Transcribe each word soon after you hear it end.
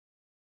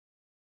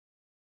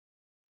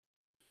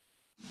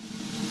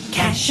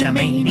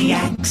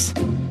Geocachomaniacs.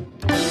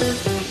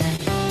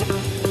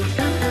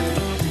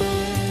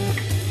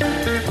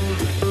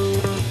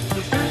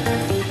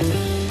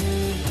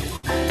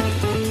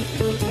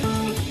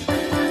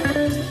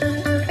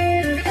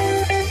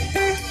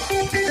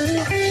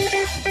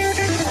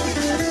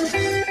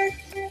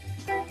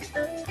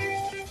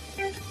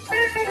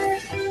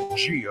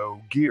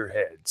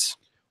 GeoGearHeads.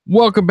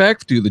 Welcome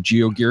back to the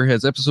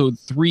GeoGearHeads episode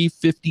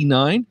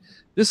 359.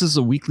 This is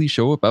a weekly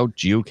show about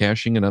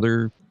geocaching and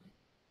other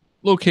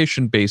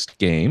location-based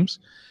games.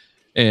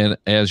 And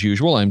as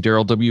usual, I'm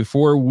Daryl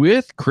W4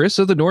 with Chris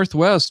of the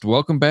Northwest.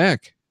 Welcome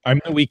back. I'm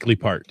the weekly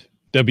part.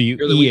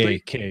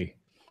 W-E-A-K-L-Y.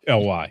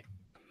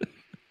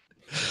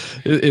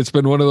 It's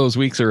been one of those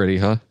weeks already,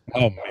 huh?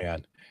 Oh,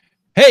 man.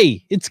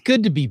 Hey, it's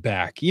good to be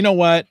back. You know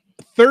what?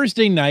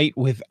 Thursday night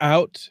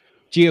without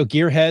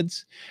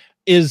GeoGearHeads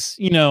is,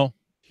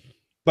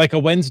 like a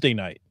Wednesday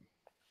night.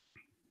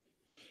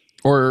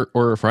 Or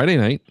a Friday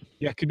night.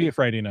 Yeah, it could be a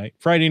Friday night.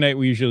 Friday night,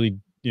 we usually,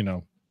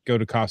 go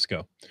to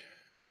Costco.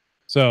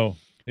 So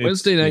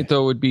Wednesday night,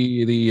 though, would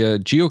be the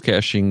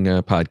geocaching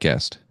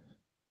podcast.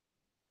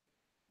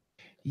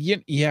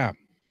 Yeah.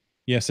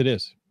 Yes, it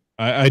is.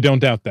 I don't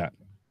doubt that.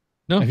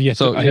 No, I have yet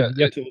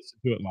to listen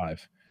to it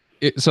live.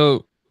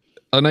 So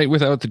a night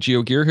without the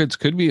GeoGearHeads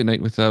could be a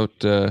night without,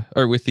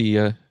 or with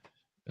the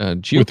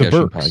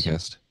geocaching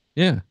podcast.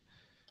 Yeah.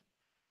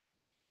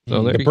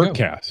 So there the you go.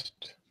 Burkcast.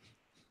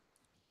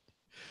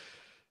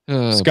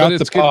 Scott,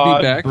 it's good to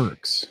be back.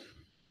 Burks.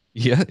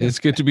 Yeah, it's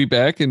good to be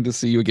back and to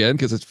see you again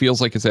because it feels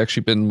like it's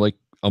actually been like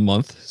a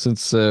month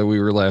since we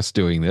were last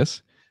doing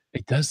this.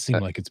 It does seem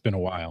like it's been a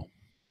while.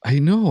 I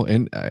know,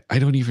 and I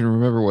don't even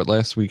remember what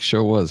last week's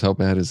show was. How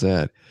bad is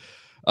that?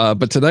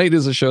 But tonight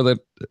is a show that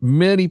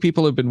many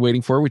people have been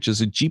waiting for, which is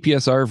a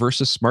GPSR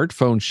versus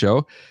smartphone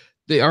show.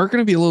 They are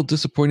going to be a little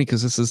disappointing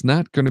because this is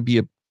not going to be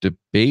a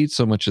debate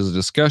so much as a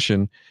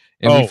discussion.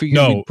 And I'm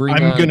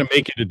going to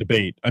make it a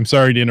debate. I'm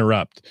sorry to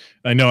interrupt.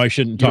 I know I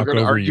shouldn't talk over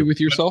you. Argue with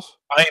yourself?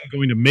 I am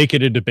going to make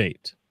it a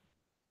debate.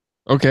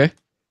 Okay.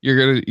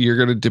 You're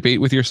gonna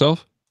debate with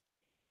yourself?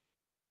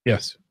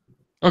 Yes.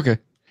 Okay.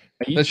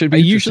 That should be. I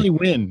usually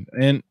win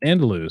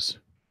and lose.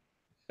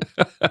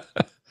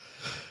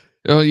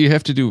 Well, you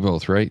have to do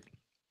both, right?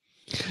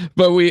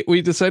 But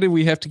we decided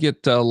we have to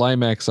get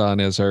Limax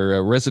on as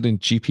our resident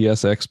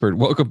GPS expert.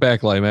 Welcome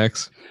back,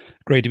 Limax.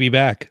 Great to be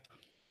back.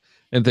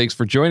 And thanks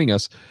for joining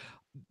us.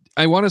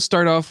 I want to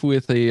start off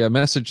with a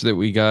message that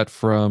we got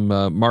from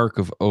Mark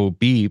of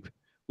OBeep,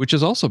 which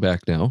is also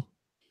back now.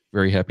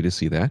 Very happy to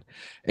see that.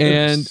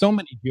 And there's so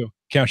many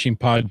geocaching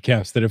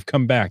podcasts that have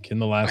come back in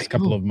the last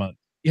couple of months.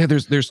 Yeah,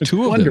 there's two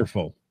of them.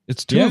 Wonderful.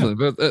 It's two of them.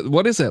 But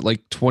what is that?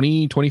 Like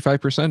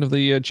 20-25% of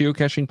the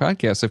geocaching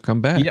podcasts have come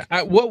back. Yeah,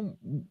 I want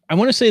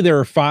to say there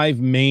are 5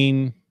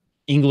 main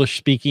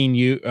English-speaking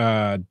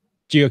geocaching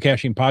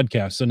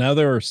podcasts. So now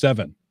there are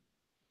 7.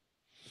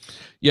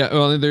 Yeah,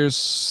 well,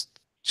 there's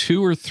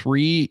 2 or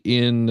 3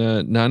 in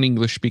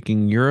non-English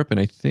speaking Europe, and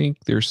I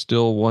think there's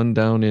still one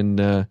down in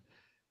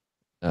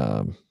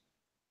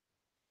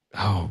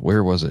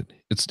where was it?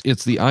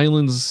 It's the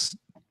islands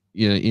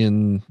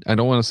in I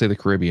don't want to say the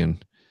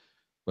Caribbean,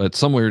 but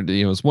somewhere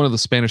it's one of the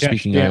Spanish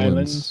speaking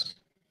islands.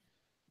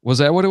 Was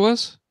that what it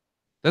was?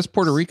 That's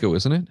Puerto Rico,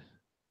 isn't it?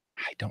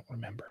 I don't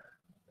remember.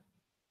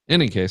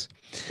 In any case,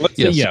 let's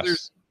say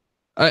yes.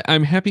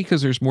 I'm happy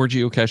because there's more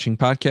geocaching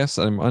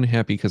podcasts. I'm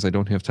unhappy because I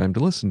don't have time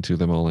to listen to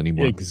them all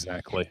anymore.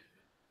 Exactly.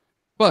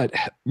 But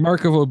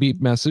Mark of OBeep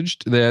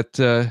messaged that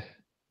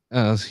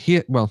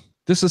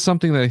this is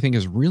something that I think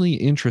is really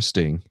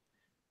interesting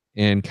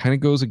and kind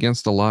of goes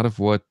against a lot of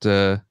what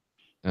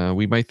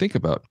we might think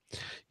about.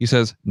 He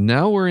says,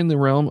 now we're in the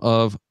realm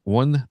of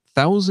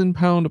 1,000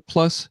 pound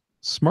plus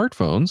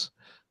smartphones.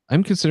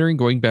 I'm considering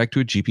going back to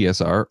a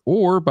GPSR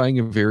or buying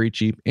a very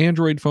cheap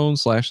Android phone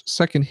 /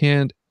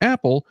 secondhand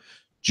Apple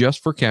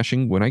just for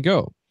caching when I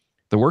go.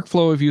 The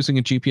workflow of using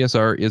a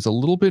GPSR is a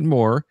little bit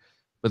more,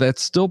 but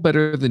that's still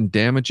better than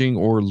damaging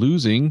or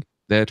losing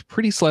that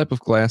pretty slap of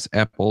glass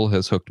Apple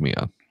has hooked me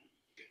on.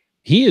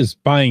 He is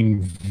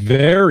buying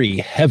very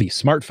heavy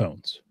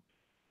smartphones.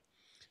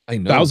 I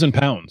know. 1,000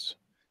 pounds.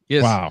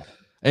 Yes. Wow.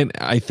 And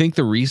I think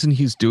the reason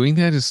he's doing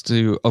that is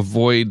to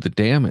avoid the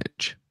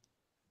damage.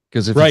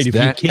 Because if it's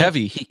that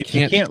heavy, he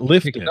can't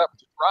lift it up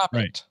to drop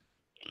it.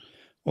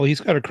 Well, he's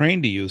got a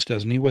crane to use,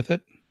 doesn't he, with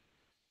it?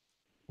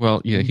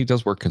 Well, yeah, he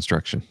does work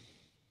construction.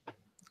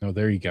 Oh,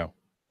 there you go.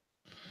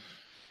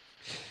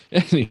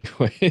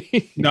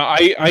 Anyway. No,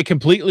 I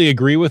completely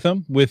agree with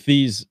him with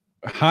these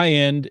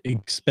high-end,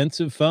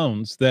 expensive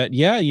phones that,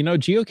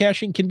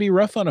 geocaching can be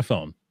rough on a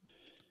phone.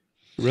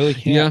 It really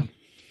can. Yeah.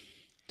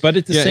 But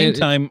at the same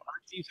time,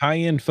 aren't these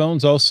high-end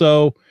phones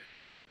also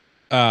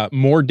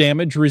more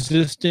damage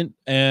resistant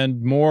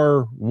and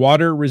more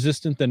water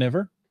resistant than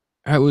ever?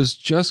 I was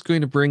just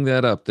going to bring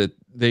that up, that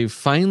they've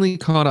finally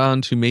caught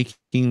on to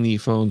making the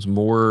phones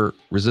more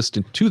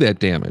resistant to that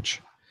damage.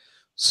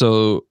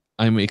 So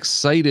I'm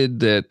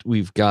excited that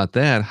we've got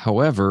that.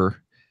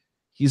 However,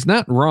 he's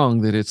not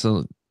wrong that it's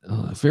a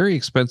very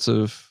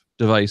expensive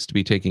device to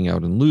be taking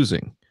out and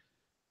losing.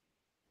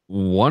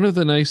 One of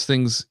the nice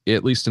things,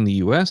 at least in the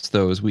US,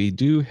 though, is we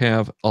do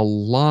have a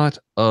lot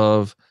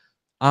of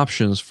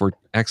options for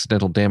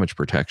accidental damage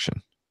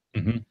protection.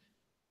 Mm-hmm.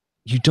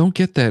 You don't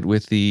get that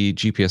with the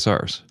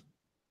GPSRs.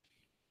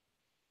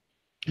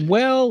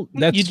 Well,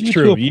 that's You do to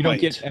true. a You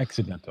don't get point.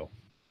 accidental.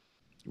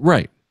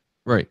 Right.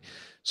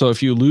 So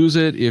if you lose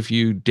it, if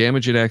you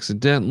damage it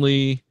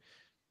accidentally,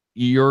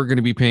 you're going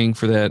to be paying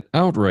for that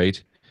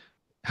outright.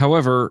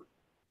 However,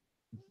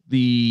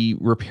 the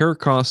repair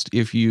cost,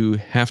 if you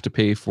have to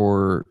pay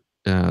for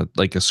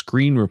like a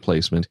screen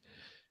replacement,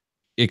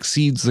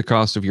 exceeds the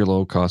cost of your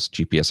low cost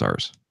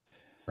GPSRs.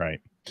 Right.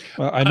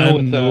 Well, I know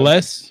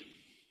Unless.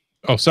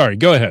 Oh, sorry.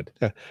 Go ahead.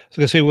 I was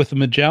going to say with the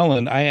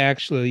Magellan, I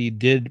actually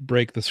did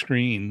break the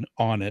screen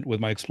on it with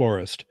my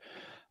Explorist.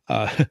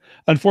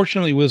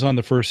 Unfortunately, it was on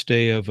the first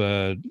day of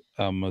a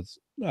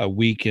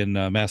week in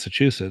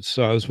Massachusetts,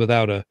 so I was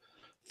without a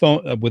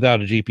phone,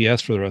 without a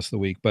GPS for the rest of the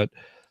week. But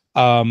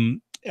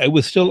it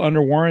was still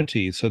under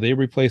warranty, so they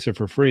replaced it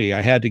for free.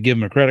 I had to give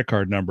them a credit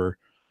card number,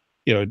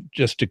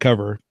 just to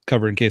cover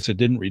in case it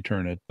didn't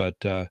return it. But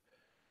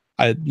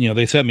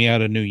they sent me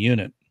out a new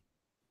unit.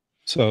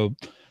 So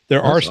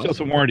there are That's still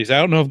some awesome. warranties. I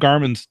don't know if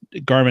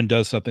Garmin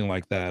does something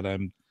like that.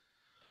 I'm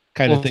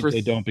kind of Well, think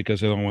they don't because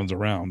they're the only ones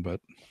around,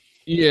 but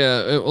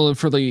yeah, well,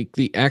 for the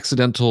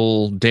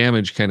accidental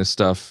damage kind of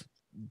stuff,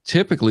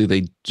 typically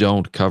they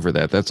don't cover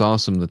that. That's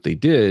awesome that they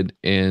did,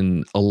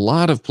 and a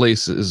lot of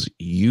places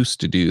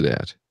used to do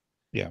that.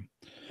 yeah.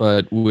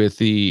 But with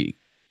the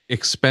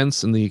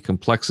expense and the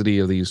complexity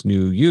of these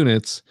new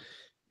units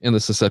and the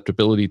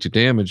susceptibility to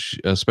damage,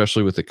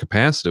 especially with the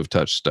capacitive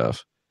touch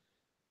stuff,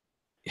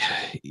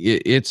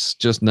 it's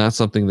just not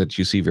something that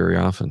you see very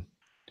often.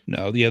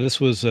 No, yeah,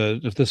 this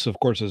of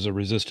course is a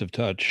resistive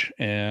touch,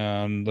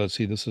 and let's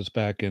see, this is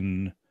back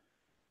in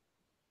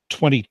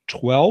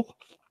 2012.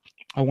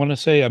 I want to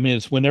say, I mean,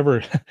 it's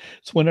whenever,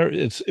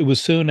 it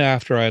was soon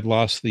after I had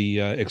lost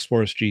the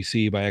Explorers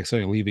GC by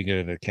accidentally leaving it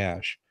in a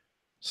cache.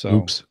 So,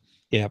 Oops.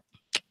 yeah,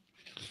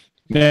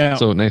 Now,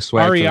 So nice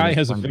swag. for the REI next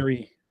has a one.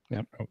 very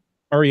Yep.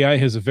 REI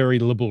has a very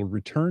liberal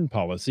return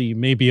policy. You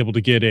may be able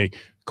to get a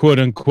quote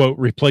unquote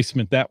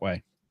replacement that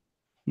way.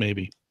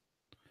 maybe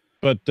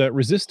But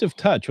resistive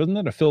touch, wasn't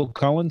that a Phil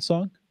Collins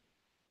song?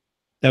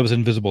 that was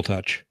Invisible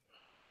Touch.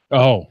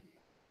 Oh.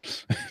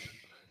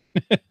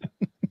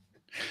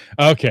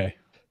 Okay.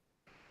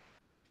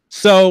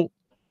 So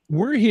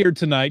we're here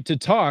tonight to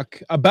talk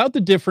about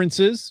the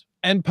differences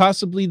and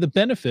possibly the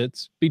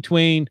benefits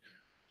between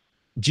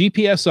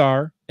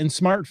GPSR and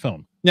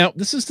smartphone. Now,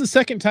 this is the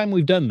second time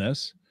we've done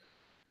this.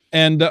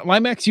 And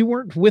Limax, you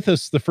weren't with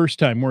us the first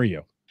time, were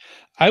you?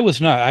 I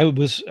was not. I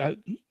was.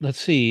 Let's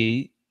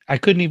see. I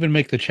couldn't even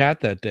make the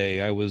chat that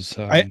day. I was.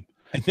 I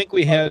think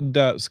we had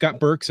Scott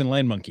Burks and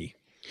Land Monkey.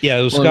 Yeah,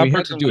 it was Well, Scott we had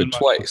Burks to and do Lynn it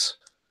Muckler. twice.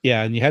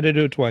 Yeah, and you had to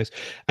do it twice.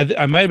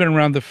 I might have been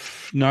around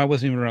no, I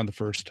wasn't even around the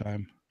first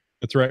time.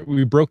 That's right.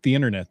 We broke the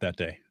internet that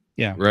day.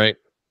 Yeah. Right.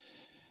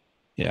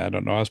 Yeah, I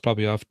don't know. I was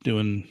probably off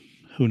doing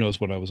who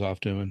knows what I was off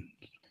doing.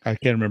 I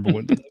can't remember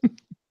what.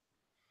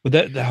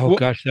 But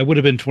gosh, that would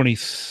have been 20.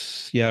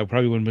 Yeah, it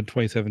probably would have been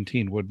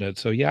 2017, wouldn't it?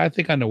 So yeah, I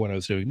think I know what I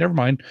was doing. Never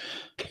mind.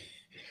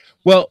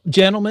 Well,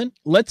 gentlemen,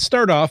 let's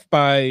start off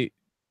by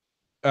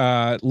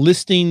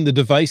listing the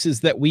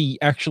devices that we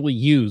actually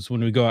use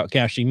when we go out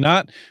caching.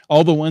 Not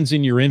all the ones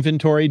in your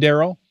inventory,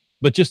 Daryl,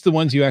 but just the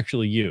ones you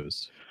actually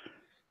use.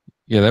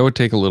 Yeah, that would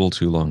take a little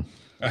too long.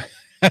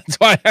 That's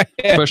why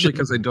Especially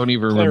because I don't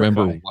even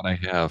remember clarify. what I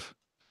have.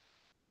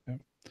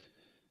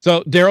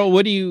 So, Daryl,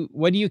 what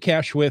do you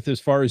cache with as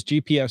far as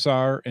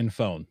GPSR and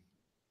phone?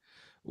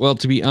 Well,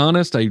 to be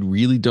honest, I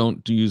really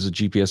don't use a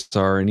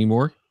GPSR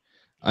anymore.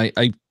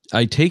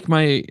 I take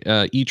my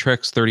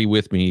eTrex 30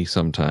 with me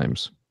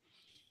sometimes,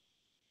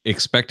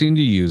 expecting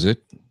to use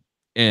it,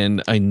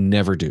 and I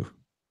never do.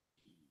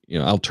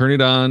 I'll turn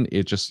it on,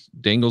 it just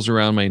dangles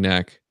around my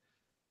neck.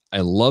 I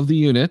love the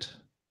unit.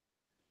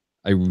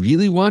 I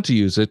really want to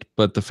use it,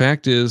 but the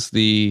fact is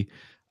the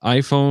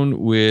iPhone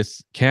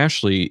with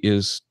Cachly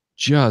is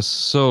just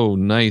so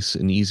nice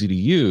and easy to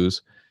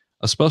use,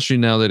 especially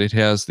now that it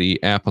has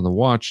the app on the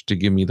watch to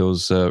give me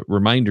those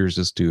reminders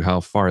as to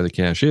how far the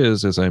cache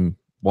is as I'm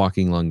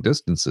walking long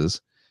distances,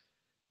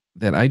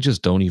 that I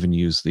just don't even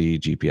use the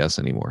GPS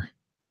anymore.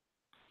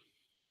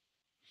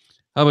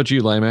 How about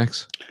you,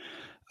 Limax?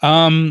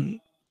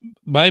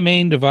 My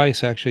main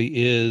device actually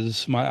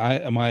is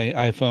my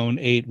iPhone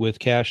 8 with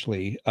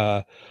Cachly.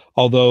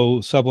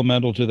 Although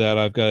supplemental to that,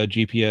 I've got a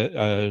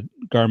GPS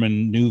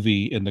Garmin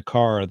Nuvi in the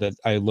car that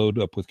I load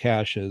up with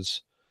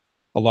caches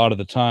a lot of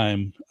the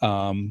time.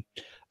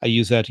 I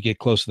use that to get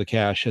close to the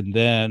cache, and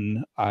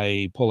then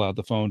I pull out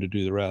the phone to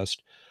do the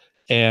rest.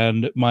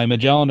 And my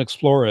Magellan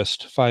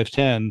Explorist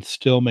 510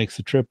 still makes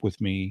the trip with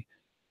me.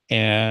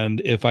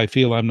 And if I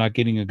feel I'm not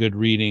getting a good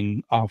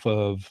reading off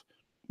of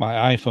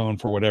my iPhone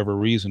for whatever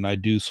reason, I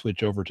do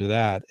switch over to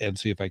that and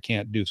see if I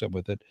can't do something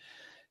with it.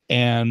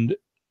 And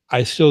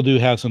I still do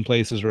have some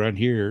places around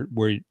here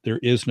where there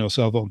is no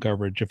cell phone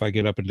coverage if I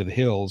get up into the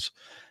hills.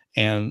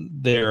 And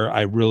there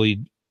I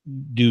really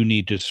do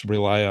need to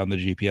rely on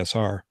the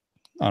GPSR.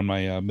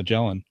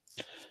 Magellan.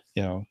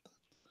 You know,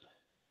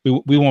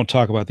 we won't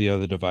talk about the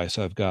other device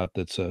I've got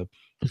that's a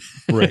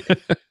brick.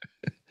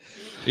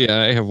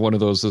 Yeah, I have one of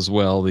those as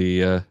well.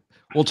 The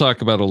we'll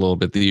talk about it a little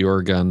bit. The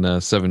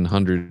Oregon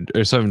 700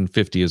 or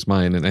 750 is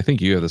mine, and I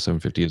think you have the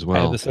 750 as I have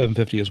well. the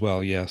 750 as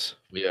well. Yes.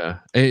 Yeah,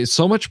 it's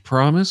so much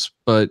promise,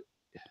 but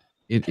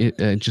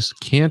it just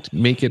can't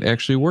make it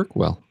actually work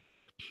well.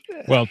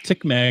 Well,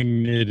 Tick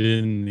Magnet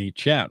in the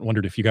chat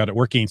wondered if you got it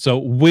working.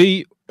 So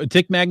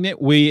Tick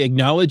Magnet, we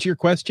acknowledge your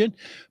question,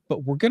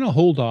 but we're going to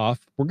hold off.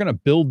 We're going to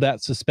build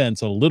that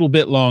suspense a little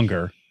bit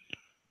longer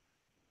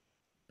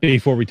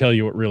before we tell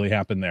you what really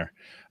happened there.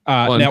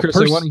 Well, and Chris,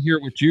 I want to hear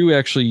what you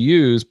actually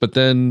use, but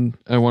then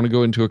I want to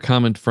go into a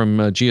comment from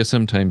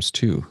GSM times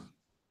 2.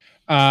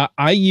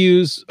 I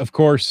use, of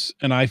course,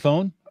 an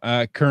iPhone.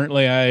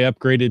 Currently, I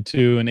upgraded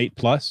to an 8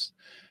 Plus.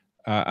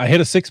 I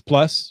hit a 6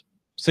 Plus,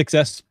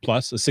 6S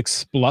Plus, a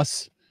 6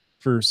 Plus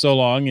for so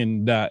long,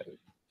 and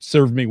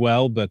served me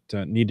well, but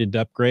needed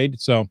to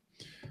upgrade. So,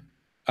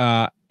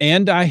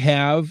 and I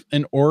have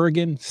an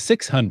Oregon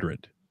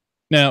 600.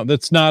 Now,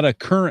 that's not a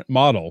current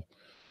model,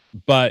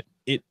 but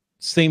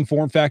same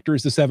form factor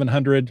as the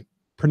 700,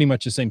 pretty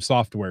much the same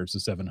software as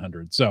the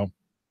 700. So,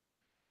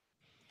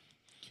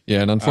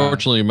 yeah, and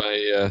unfortunately,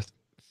 my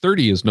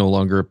 30 is no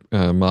longer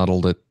a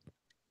model that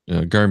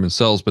Garmin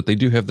sells, but they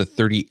do have the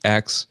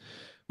 30X,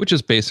 which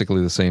is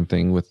basically the same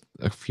thing with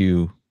a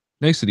few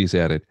niceties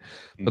added.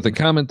 Mm-hmm. But the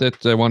comment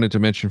that I wanted to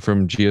mention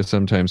from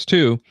GSM times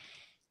 2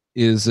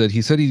 is that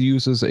he said he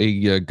uses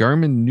a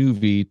Garmin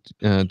Nuvi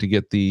to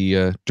get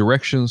the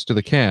directions to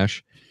the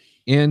cache,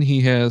 and he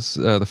has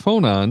the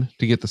phone on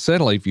to get the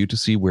satellite view to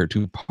see where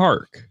to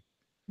park.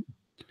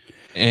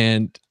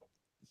 And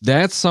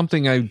that's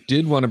something I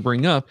did want to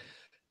bring up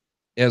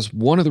as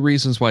one of the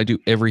reasons why I do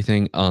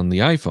everything on the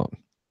iPhone.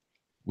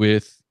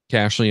 With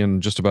Cachly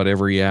and just about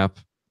every app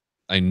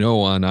I know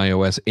on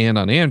iOS and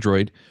on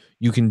Android,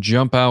 you can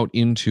jump out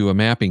into a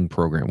mapping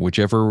program.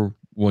 Whichever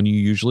one you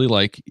usually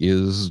like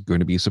is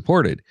going to be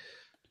supported.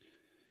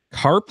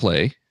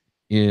 CarPlay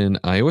in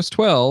iOS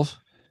 12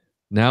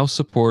 now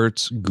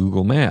supports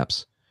Google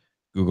Maps.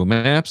 Google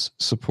Maps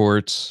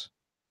supports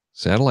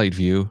satellite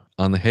view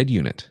on the head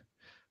unit.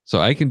 So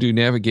I can do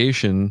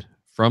navigation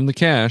from the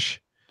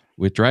cache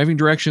with driving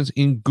directions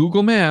in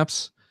Google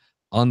Maps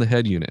on the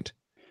head unit.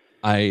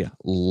 I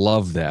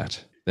love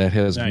that. That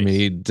has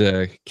made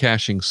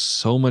caching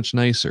so much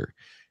nicer.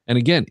 And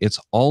again, it's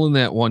all in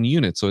that one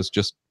unit. So it's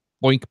just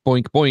boink,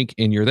 boink, boink,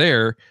 and you're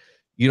there.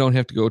 You don't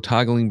have to go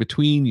toggling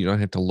between. You don't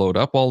have to load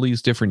up all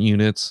these different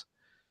units.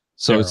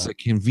 So it's a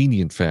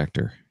convenient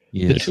factor.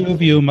 Yes. The two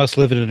of you must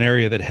live in an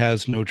area that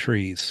has no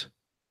trees.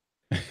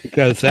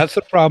 Because that's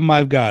the problem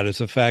I've got, is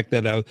the fact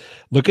that I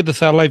look at the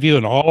satellite view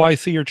and all I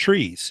see are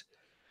trees.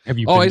 Have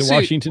you been to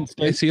Washington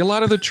State? I see a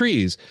lot of the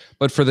trees.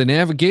 But for the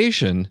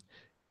navigation,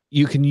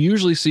 you can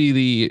usually see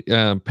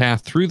the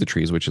path through the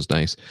trees, which is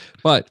nice.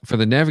 But for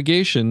the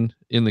navigation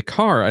in the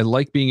car, I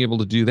like being able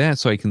to do that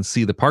so I can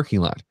see the parking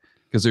lot.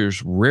 Because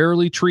there's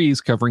rarely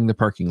trees covering the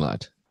parking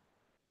lot.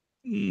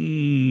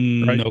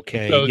 Right.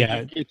 Okay. So yeah.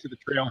 you get to the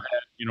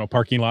trailhead,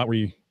 parking lot where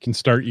you can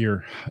start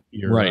your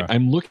right.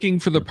 I'm looking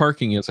for the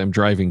parking as I'm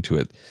driving to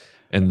it,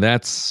 and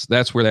that's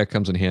where that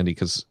comes in handy,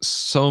 because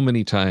so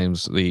many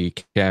times the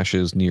cache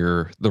is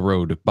near the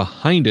road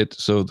behind it,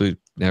 so the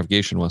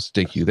navigation wants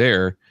to take you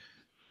there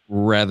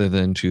rather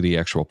than to the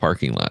actual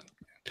parking lot.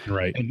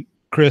 Right. And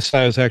Chris,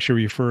 I was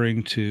actually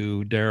referring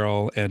to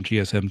Daryl and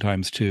GSM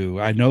times 2.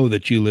 I know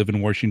that you live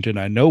in Washington.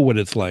 I know what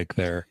it's like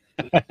there.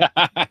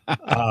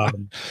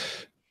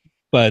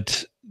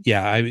 But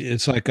yeah,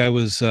 it's like I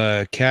was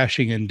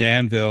caching in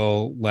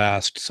Danville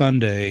last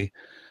Sunday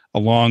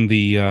along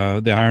the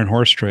Iron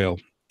Horse Trail,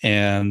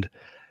 and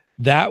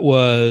that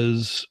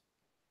was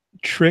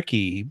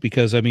tricky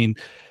because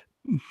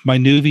my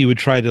Nuvi would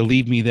try to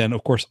lead me then,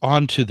 of course,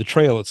 onto the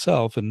trail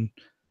itself, and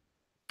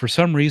for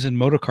some reason,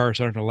 motor cars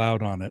aren't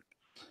allowed on it.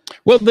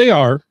 Well, they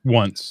are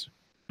once.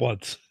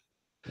 But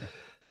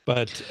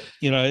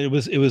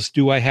it was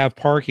do I have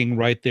parking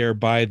right there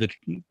by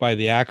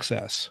the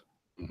access?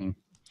 Mm-hmm.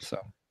 So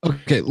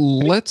okay,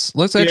 let's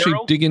actually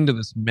dig into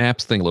this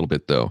maps thing a little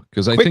bit, though,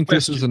 because I think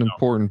this is an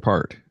important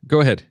part.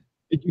 Go ahead.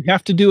 Did you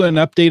have to do an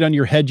update on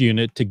your head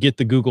unit to get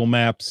the Google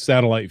Maps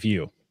satellite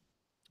view?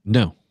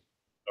 No.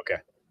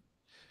 Okay.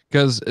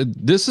 Because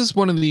this is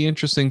one of the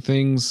interesting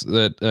things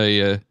that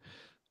I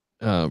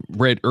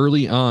read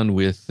early on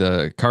with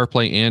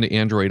CarPlay and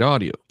Android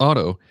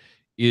Auto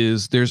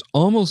is there's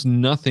almost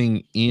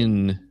nothing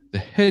in the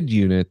head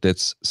unit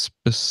that's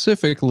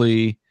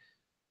specifically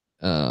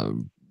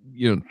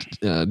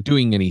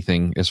doing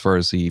anything as far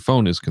as the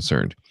phone is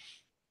concerned.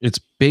 It's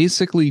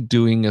basically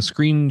doing a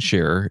screen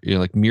share,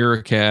 like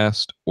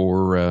Miracast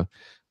or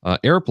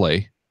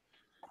AirPlay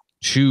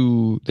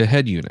to the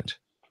head unit.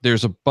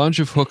 There's a bunch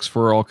of hooks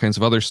for all kinds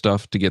of other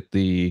stuff to get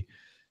the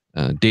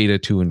data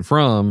to and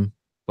from,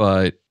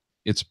 but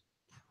it's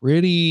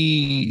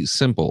pretty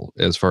simple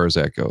as far as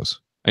that goes.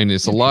 I mean,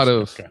 it's a lot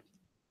of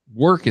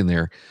work in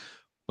there,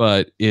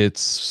 but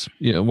it's,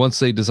 once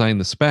they design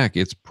the spec,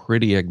 it's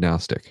pretty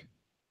agnostic.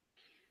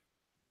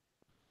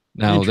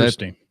 Now,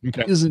 Interesting.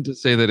 that isn't to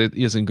say that it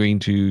isn't going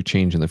to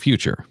change in the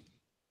future,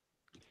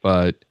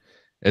 but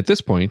at this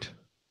point,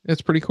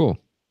 it's pretty cool.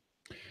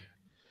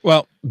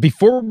 Well,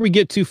 before we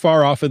get too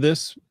far off of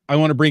this, I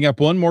want to bring up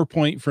one more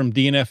point from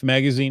DNF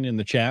Magazine in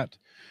the chat.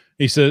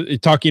 He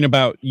said, talking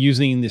about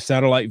using the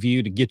satellite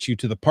view to get you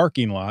to the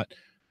parking lot.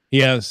 He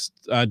has,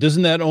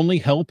 doesn't that only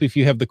help if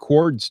you have the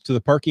cords to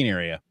the parking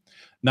area?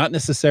 Not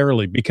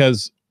necessarily,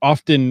 because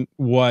often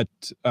what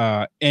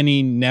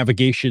any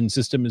navigation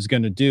system is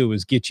going to do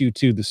is get you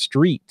to the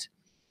street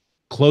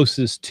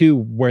closest to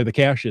where the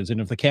cache is. And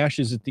if the cache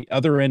is at the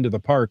other end of the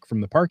park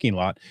from the parking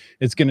lot,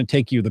 it's going to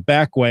take you the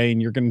back way,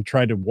 and you're going to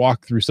try to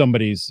walk through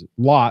somebody's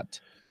lot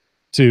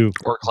to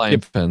or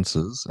climb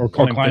fences or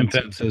climb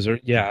fences.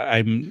 Or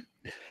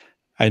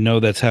I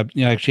know that's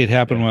happened. Actually, it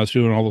happened when I was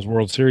doing all those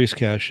World Series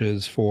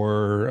caches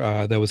for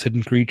that was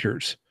Hidden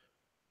Creatures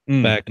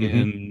back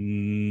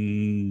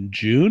in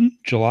June,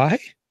 July.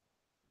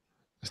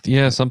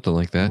 Yeah, something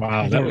like that.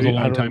 Wow, that was a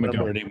long time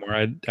ago. Anymore.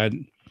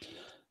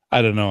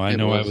 I don't know. I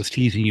know I was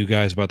teasing you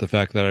guys about the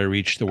fact that I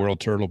reached the World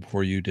Turtle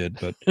before you did,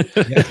 but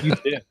yes, you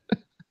did.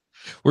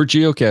 We're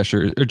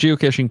geocachers or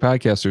geocaching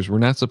podcasters. We're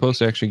not supposed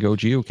to actually go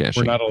geocaching.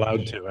 We're not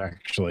allowed to,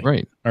 actually.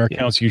 Right. Our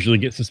accounts usually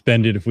get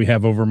suspended if we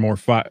have over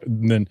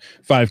than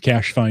 5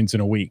 cache finds in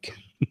a week.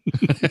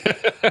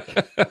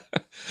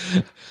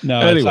 No,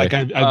 anyway, it's like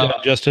I've done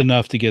just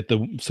enough to get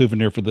the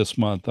souvenir for this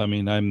month. I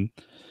mean,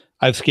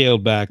 I've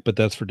scaled back, but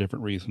that's for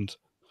different reasons.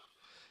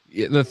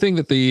 Yeah, the thing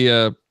that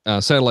the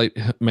satellite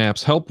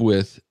maps help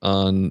with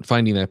on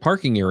finding that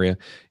parking area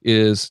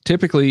is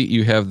typically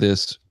you have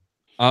this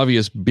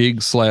obvious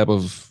big slab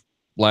of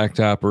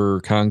blacktop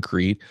or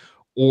concrete,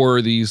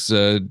 or these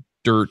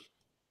dirt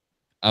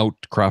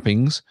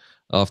outcroppings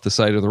off the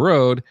side of the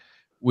road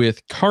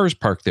with cars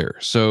parked there.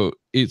 So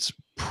it's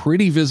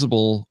pretty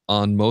visible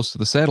on most of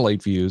the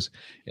satellite views,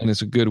 and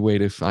it's a good way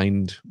to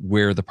find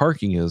where the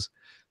parking is.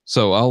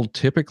 So I'll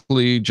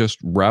typically just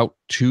route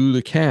to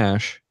the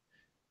cache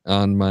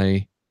on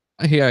my,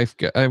 hey,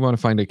 I want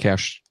to find a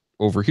cache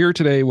over here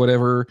today,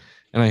 whatever,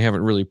 and I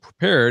haven't really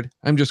prepared.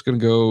 I'm just going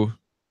to go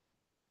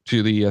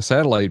to the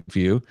satellite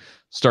view,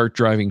 start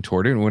driving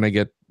toward it, and when I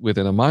get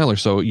within a mile or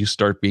so, you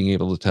start being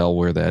able to tell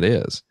where that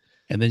is.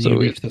 And then you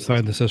reach the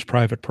sign that says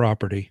private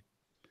property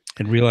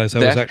and realize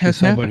that was actually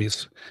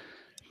somebody's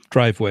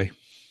driveway.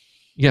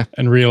 Yeah.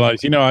 And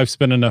realize, I've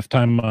spent enough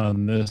time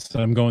on this.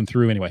 I'm going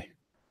through anyway.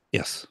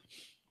 Yes.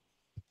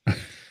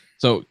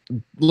 So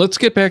let's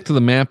get back to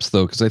the maps,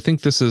 though, because I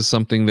think this is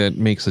something that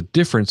makes a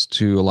difference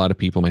to a lot of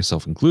people,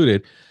 myself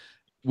included.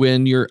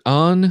 When you're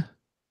on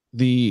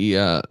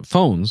the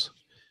phones,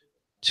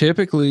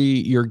 typically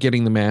you're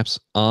getting the maps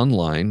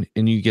online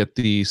and you get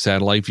the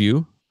satellite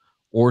view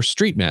or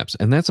street maps,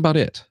 and that's about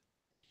it.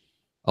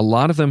 A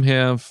lot of them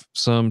have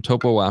some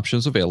topo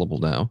options available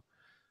now,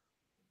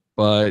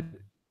 but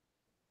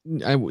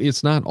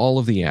it's not all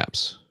of the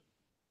apps.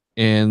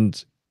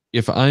 And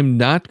if I'm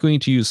not going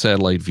to use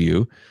satellite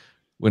view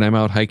when I'm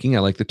out hiking, I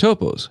like the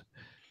topos.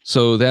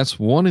 So that's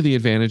one of the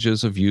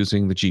advantages of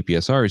using the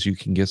GPSR is you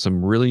can get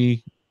some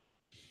really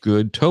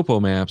good topo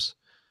maps.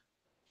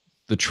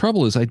 The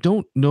trouble is I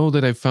don't know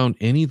that I've found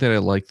any that I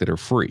like that are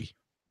free.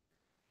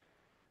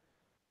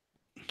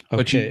 Okay.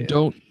 But you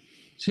don't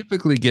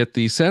typically get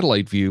the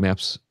satellite view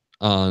maps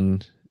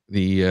on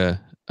the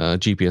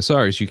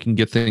GPSRs. You can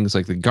get things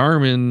like the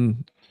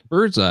Garmin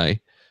Bird's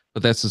Eye,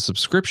 but that's a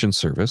subscription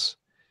service.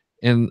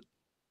 And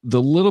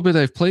the little bit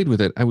I've played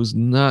with it, I was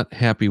not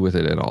happy with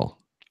it at all.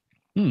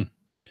 Yeah,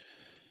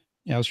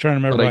 I was trying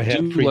to remember if I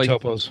had free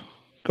topos.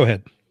 Go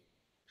ahead.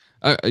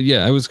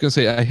 Yeah, I was going to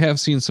say I have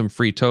seen some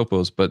free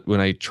topos, but when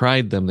I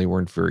tried them, they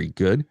weren't very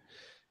good.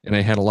 And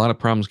I had a lot of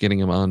problems getting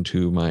them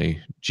onto my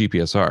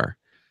GPSR.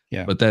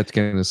 Yeah. But that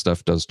kind of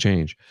stuff does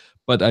change.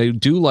 But I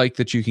do like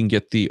that you can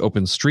get the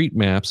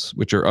OpenStreetMaps,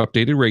 which are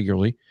updated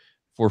regularly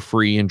for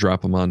free, and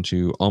drop them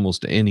onto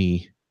almost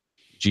any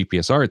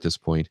GPSR at this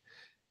point.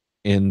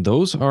 And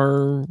those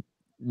are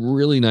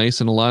really nice.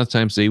 And a lot of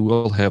times they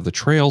will have the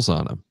trails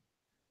on them.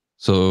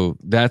 So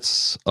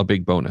that's a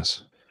big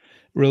bonus.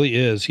 Really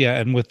is. Yeah.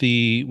 And with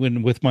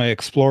my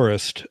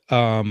Explorist,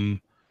 I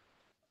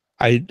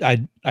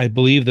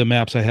believe the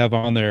maps I have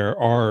on there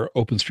are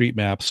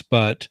OpenStreetMaps,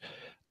 but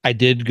I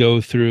did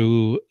go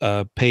through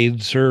a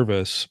paid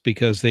service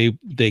because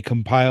they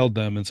compiled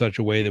them in such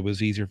a way that it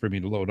was easier for me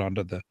to load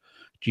onto the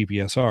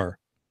GPSR.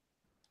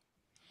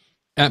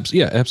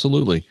 Yeah,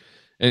 absolutely.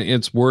 And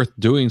it's worth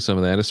doing some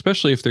of that,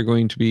 especially if they're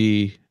going to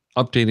be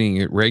updating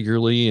it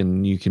regularly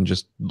and you can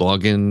just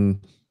log in,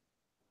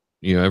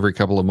 every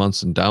couple of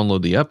months and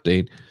download the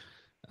update.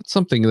 That's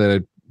something that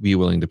I'd be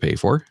willing to pay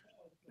for.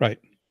 Right.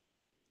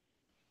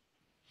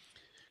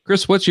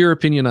 Chris, what's your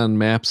opinion on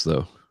maps,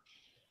 though?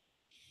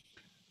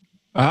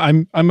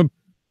 I'm a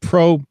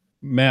pro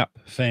map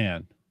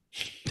fan.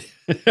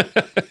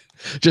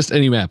 Just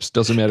any maps,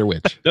 doesn't matter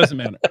which. Doesn't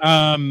matter.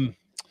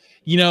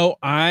 You know,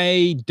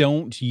 I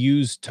don't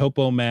use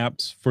topo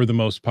maps for the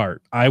most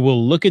part. I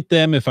will look at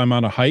them if I'm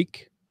on a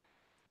hike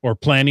or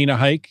planning a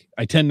hike.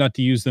 I tend not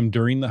to use them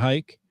during the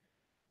hike.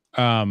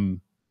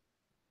 Um,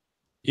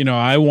 you know,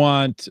 I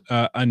want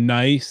a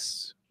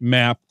nice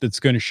map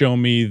that's going to show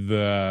me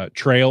the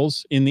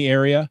trails in the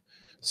area.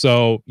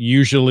 So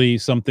usually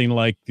something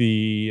like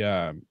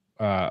the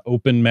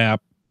open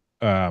map,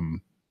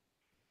 um,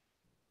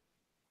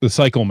 the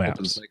cycle Open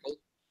maps. cycle.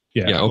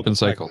 Yeah, Yeah, open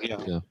cycle.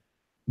 yeah.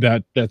 Yeah.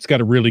 that's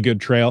got a really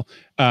good trail.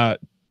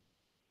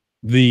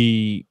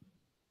 The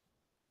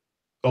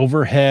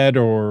overhead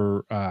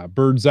or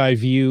bird's eye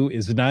view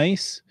is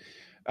nice,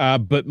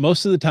 but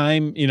most of the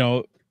time, you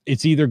know,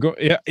 it's either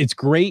it's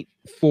great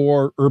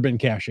for urban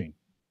caching.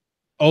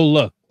 Oh,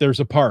 look, there's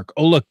a park.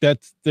 Oh, look,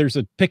 there's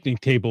a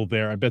picnic table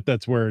there. I bet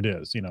that's where it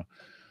is, you know.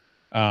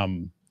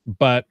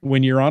 But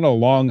when you're on a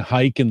long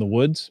hike in the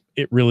woods,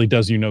 it really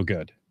does you no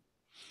good.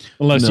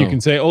 Unless you No.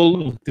 can say, "Oh,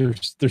 look,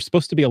 there's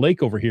supposed to be a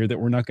lake over here that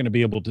we're not going to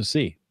be able to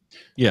see."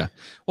 Yeah.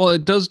 Well,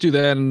 it does do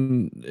that,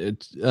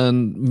 and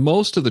on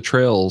most of the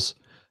trails,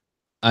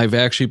 I've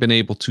actually been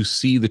able to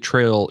see the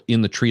trail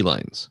in the tree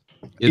lines.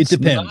 It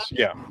depends.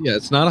 Yeah,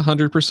 it's not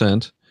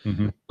 100%,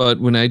 Mhm.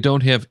 but when I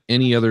don't have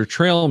any other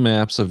trail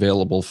maps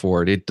available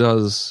for it, it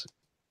does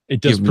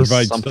give me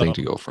provide something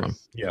to go from.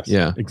 Yes.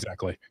 Yeah.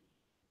 Exactly.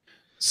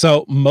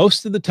 So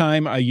most of the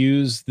time I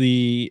use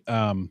the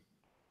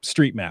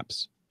street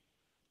maps,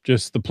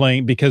 just the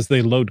plain, because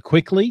they load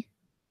quickly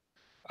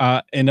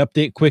and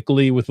update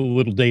quickly with a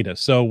little data.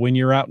 So when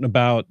you're out and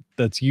about,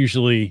 that's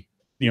usually,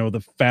 you know,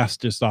 the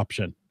fastest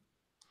option.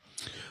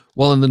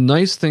 Well, and the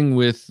nice thing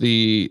with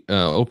the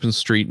open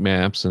street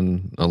maps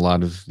and a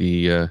lot of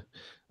the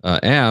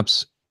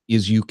apps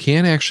is you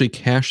can actually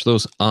cache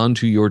those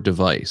onto your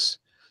device.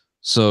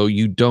 So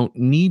you don't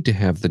need to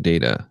have the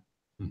data.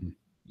 Mhm.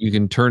 You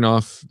can turn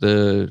off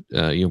the,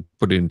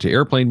 put it into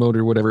airplane mode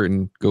or whatever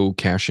and go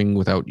caching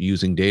without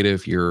using data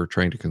if you're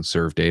trying to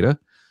conserve data.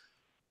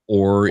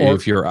 Or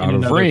if you're in out of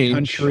another range.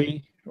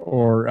 country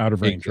or out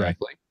of range, right?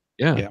 Exactly.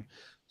 Yeah. Yeah.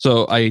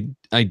 So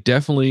I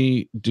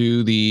definitely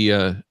do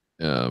the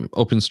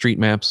open street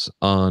maps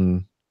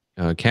on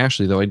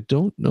Cachly, though I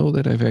don't know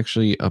that I've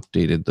actually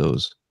updated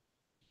those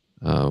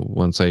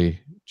once I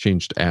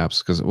changed apps,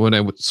 because when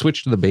I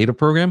switched to the beta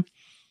program,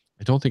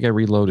 I don't think I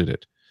reloaded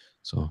it.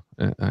 So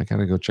I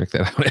gotta go check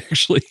that out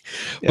actually.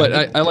 Yeah,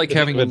 But I like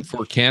having them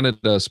for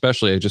Canada,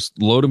 especially. I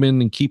just load them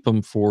in and keep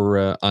them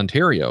for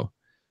Ontario,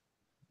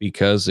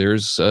 because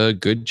there's a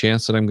good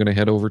chance that I'm going to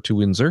head over to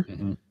Windsor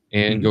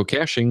and go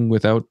caching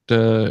without,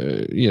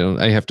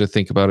 I have to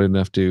think about it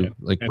enough to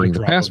bring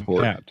the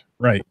passport.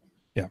 Right.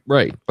 Yeah.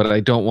 Right. But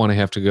I don't want to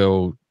have to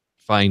go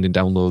find and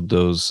download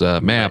those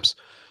maps,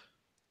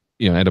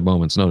 at a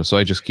moment's notice. So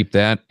I just keep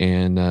that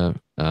and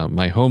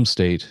my home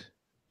state.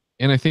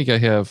 And I think I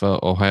have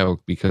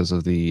Ohio because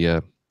of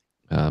the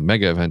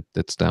mega event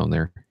that's down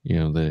there,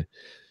 and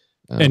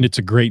it's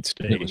a great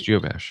state. It was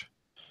Geobash.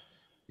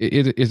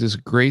 It is a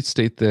great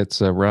state that's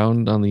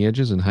round on the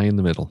edges and high in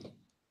the middle.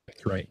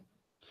 That's right.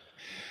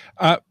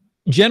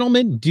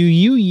 Gentlemen, do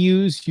you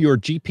use your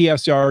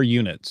GPSR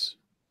units?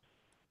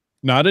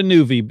 Not a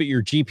Nuvi, but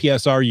your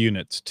GPSR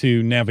units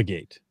to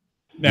navigate.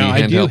 Now,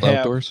 I do have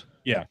outdoors.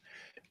 Yeah.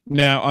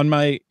 Now, on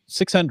my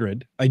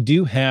 600, I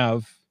do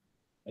have,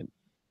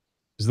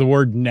 is the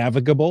word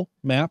navigable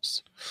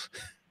maps?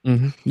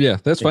 Mm-hmm. Yeah,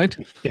 that's fine.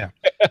 Yeah.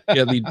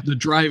 Yeah, the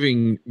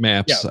driving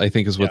maps, I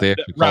think, is what they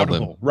actually call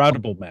them.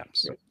 Routable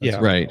maps. Yeah.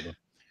 Right.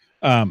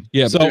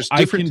 Yeah, so there's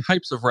different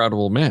types of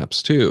routable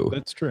maps too.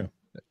 That's true.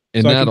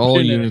 And not all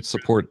units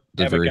support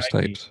the various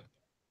types.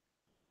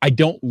 I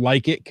don't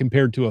like it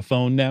compared to a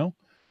phone now.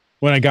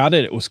 When I got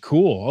it, it was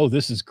cool. Oh,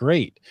 this is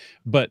great.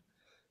 But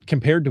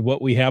compared to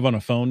what we have on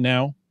a phone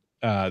now,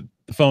 the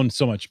phone's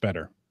so much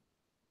better.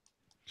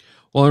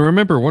 Well, I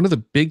remember one of the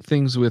big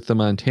things with the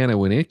Montana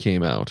when it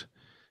came out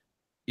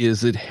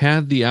is it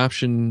had the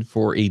option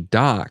for a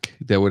dock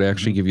that would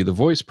actually give you the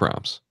voice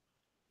prompts.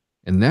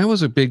 And that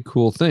was a big,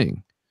 cool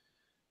thing.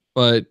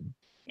 But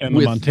and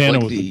the Montana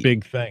was a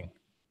big thing.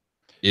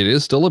 It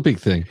is still a big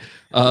thing.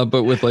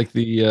 But with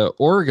the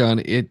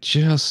Oregon, it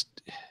just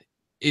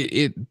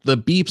the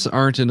beeps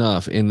aren't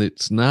enough, and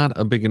it's not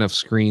a big enough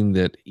screen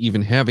that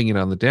even having it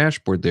on the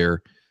dashboard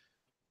there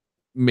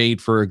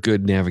made for a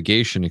good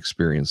navigation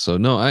experience. So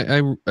no,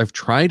 I've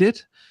tried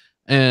it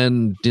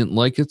and didn't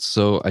like it,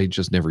 so I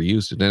just never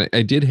used it. And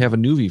I did have a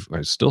Nuvi.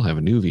 I still have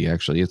a Nuvi,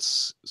 actually.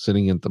 It's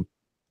sitting at the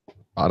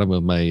bottom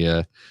of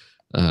my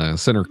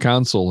center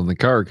console in the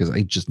car because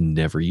I just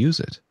never use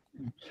it.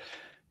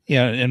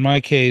 Yeah, in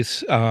my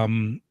case,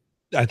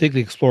 I think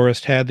the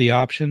Explorist had the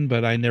option,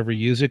 but I never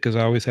used it because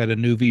I always had a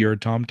Nuvi or a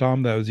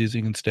TomTom that I was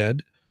using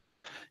instead.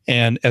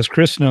 And as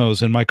Chris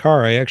knows, in my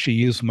car, I actually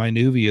use my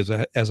Nuvi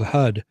as a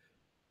HUD,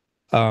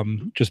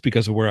 just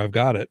because of where I've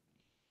got it.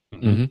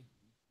 Mm-hmm.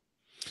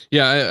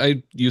 Yeah,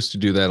 I used to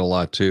do that a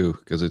lot too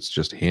because it's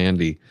just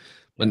handy.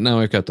 But now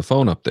I've got the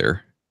phone up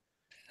there,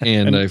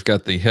 and I've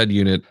got the head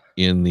unit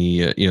in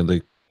the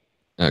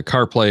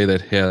CarPlay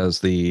that has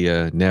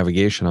the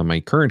navigation on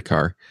my current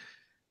car.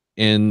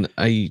 and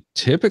I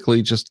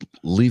typically just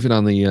leave it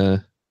on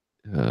the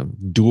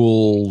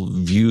dual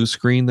view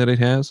screen that it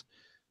has.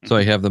 So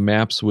I have the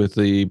maps with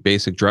the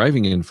basic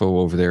driving info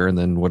over there, and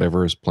then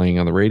whatever is playing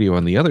on the radio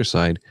on the other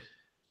side.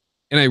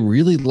 And I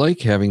really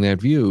like having that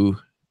view,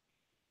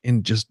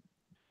 and just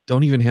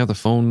don't even have the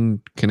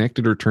phone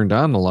connected or turned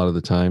on a lot of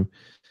the time.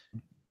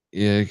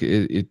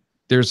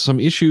 There's some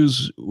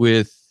issues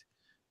with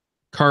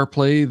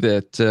CarPlay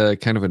that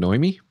kind of annoy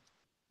me.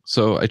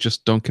 So I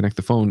just don't connect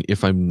the phone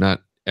if I'm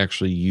not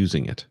actually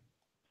using it.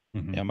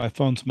 Yeah, my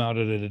phone's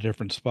mounted at a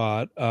different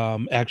spot.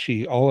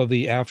 Actually, all of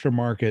the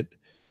aftermarket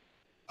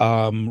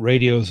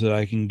radios that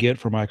I can get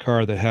for my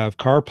car that have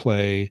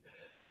CarPlay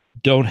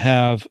don't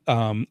have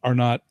are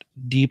not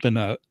deep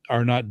enough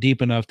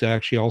to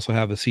actually also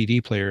have a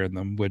CD player in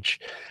them, which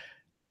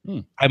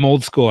I'm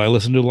old school. I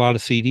listen to a lot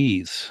of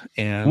CDs.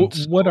 And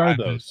what are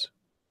those?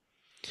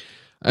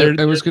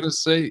 I was going to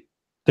say,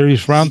 they're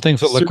these round things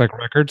that look like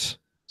records.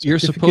 You're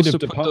supposed to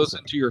put those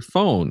into your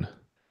phone.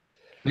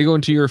 They go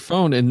into your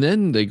phone and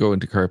then they go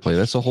into CarPlay.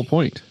 That's the whole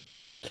point.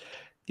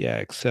 Yeah,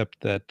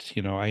 except that,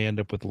 I end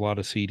up with a lot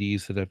of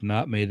CDs that have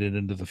not made it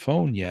into the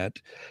phone yet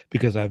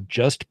because I've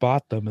just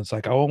bought them. It's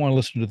like, oh, I want to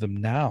listen to them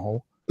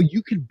now. But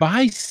you can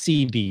buy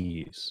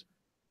CDs.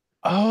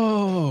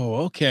 Oh,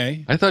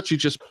 okay. I thought you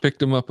just picked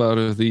them up out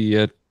of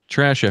the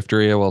trash after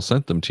AOL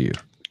sent them to you.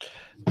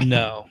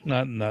 No,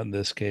 not in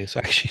this case.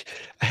 I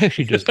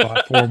actually just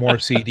bought 4 more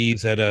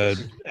CDs at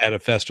a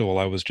festival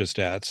I was just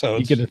at. So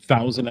you get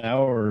 1,000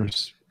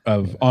 hours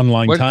of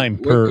online time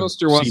per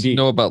Ghoster wants CD. to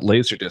know about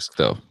Laserdisc,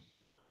 though.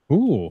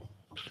 Ooh.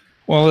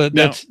 Well,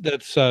 that's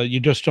you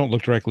just don't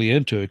look directly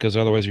into it because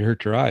otherwise you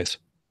hurt your eyes.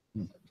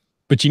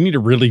 But you need a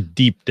really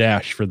deep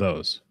dash for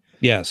those.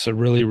 Yes, so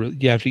really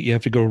you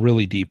have to go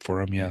really deep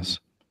for them. Yes.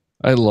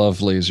 I love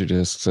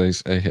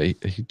Laserdiscs. I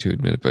hate to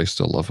admit it, but I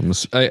still love them.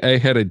 I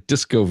had a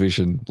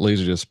DiscoVision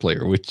Laserdisc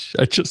player, which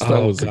I just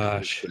thought was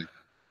gosh.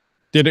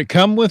 Did it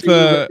come with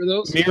a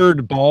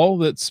mirrored ball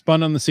that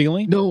spun on the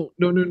ceiling? No.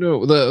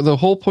 The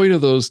whole point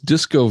of those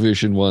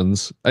DiscoVision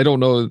ones, I don't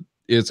know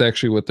it's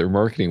actually what their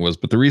marketing was,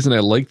 but the reason I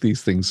like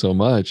these things so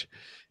much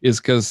is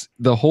because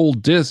the whole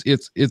disc,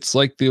 it's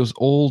like those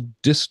old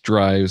disc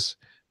drives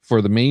for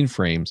the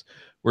mainframes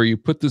where you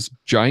put this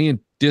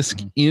giant disc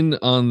in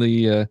on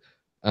the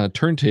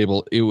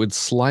turntable. It would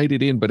slide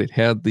it in, but it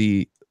had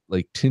the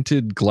like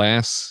tinted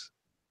glass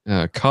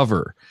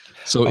cover,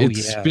 so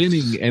it's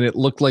spinning and it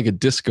looked like a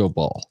disco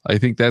ball. I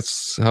think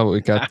that's how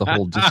it got the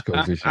whole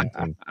DiscoVision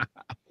thing.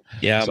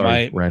 Yeah,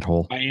 sorry, rat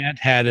hole. My aunt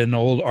had an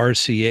old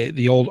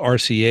the old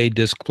RCA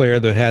disc player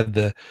that had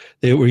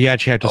where you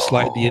actually had to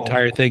slide the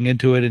entire thing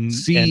into it, and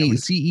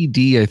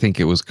CED, I think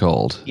it was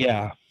called.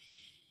 Yeah,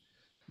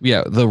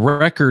 the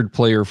record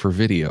player for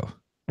video.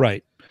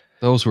 Right.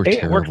 Those were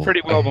terrible. It worked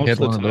pretty well most of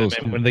the time.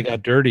 And when they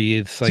got dirty,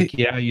 it's like,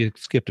 you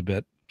skipped a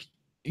bit.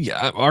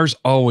 Yeah, ours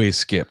always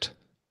skipped.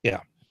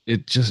 Yeah.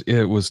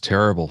 It was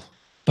terrible.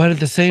 But at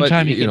the same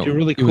time, you can do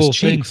really cool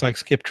things like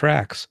skip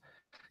tracks.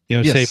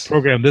 Say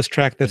program this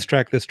track, this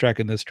track, this track,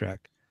 and this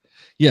track.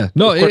 Yeah.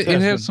 No, it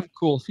has some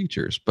cool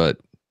features, but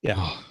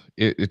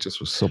it just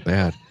was so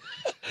bad.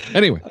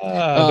 Anyway.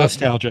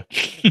 Nostalgia.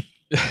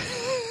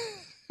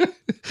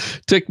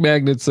 Tick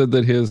Magnet said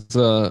that his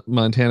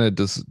Montana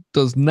does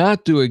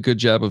not do a good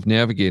job of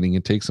navigating.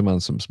 It takes him on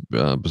some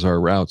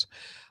bizarre routes.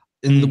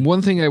 And the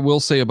one thing I will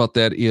say about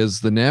that is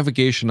the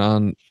navigation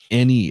on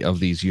any of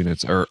these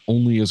units are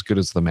only as good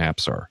as the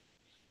maps are.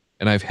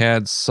 And I've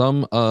had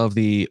some of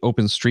the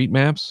open street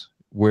maps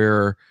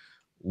where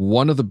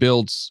one of the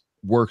builds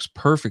works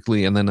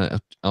perfectly, and then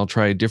I'll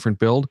try a different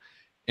build,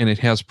 and it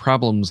has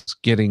problems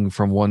getting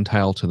from one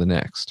tile to the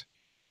next.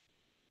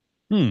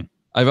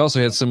 I've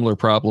also had similar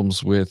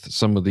problems with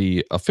some of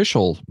the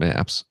official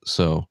maps.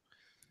 So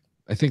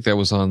I think that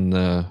was on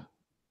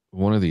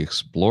one of the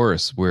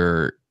Explorers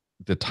where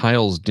the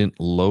tiles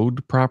didn't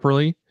load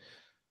properly.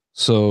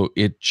 So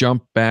it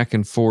jumped back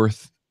and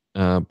forth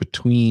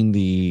between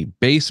the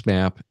base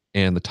map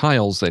and the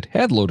tiles that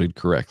had loaded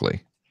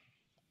correctly.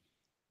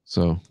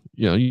 So,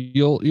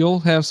 you'll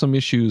have some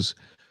issues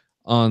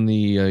on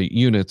the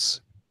units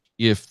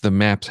if the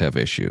maps have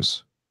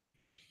issues.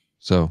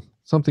 So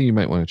something you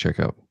might want to check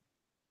out.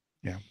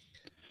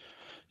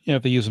 Yeah,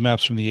 if they use the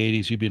maps from the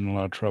 80s, you'd be in a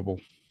lot of trouble.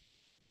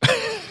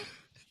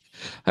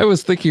 I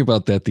was thinking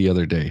about that the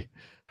other day.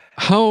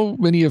 How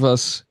many of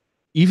us,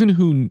 even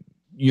who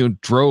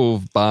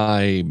drove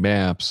by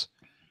maps,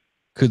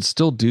 could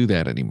still do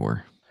that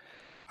anymore?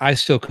 I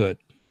still could,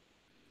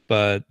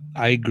 but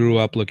I grew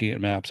up looking at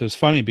maps. It was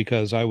funny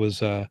because I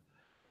was at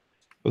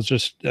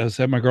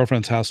my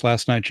girlfriend's house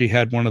last night. She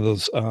had one of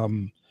those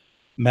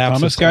maps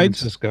Thomas of San guides?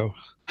 Francisco.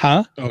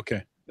 Huh?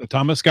 Okay, a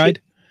Thomas guide.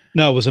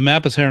 No, it was a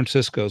map of San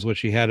Francisco is what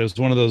she had. It was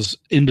one of those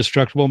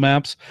indestructible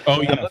maps. Oh,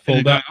 yeah,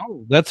 fold up.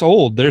 Oh, that's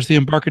old. There's the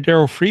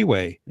Embarcadero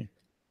Freeway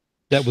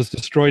that was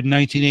destroyed in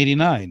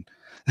 1989.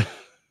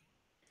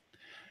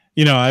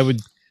 I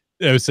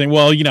was saying,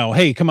 well,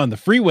 hey, come on, the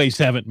freeways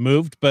haven't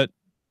moved, but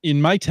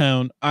in my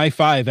town,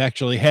 I-5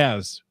 actually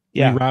has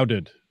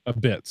rerouted a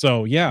bit.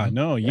 So yeah,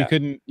 no, you Yeah.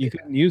 couldn't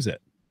use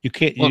it. You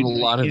can't. Well, a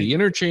lot of the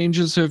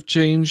interchanges have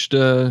changed,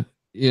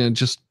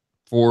 just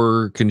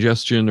for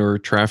congestion or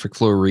traffic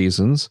flow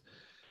reasons.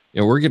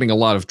 We're getting a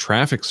lot of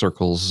traffic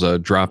circles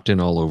dropped in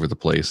all over the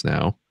place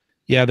now.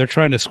 Yeah, they're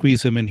trying to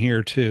squeeze them in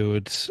here too.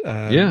 It's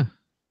Yeah.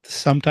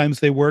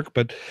 Sometimes they work,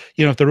 but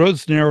if the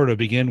road's narrow to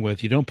begin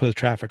with, you don't put a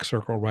traffic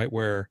circle right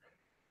where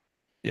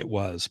it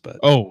was. But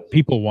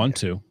People want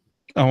to.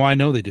 oh, I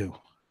know they do.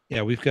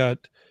 Yeah, I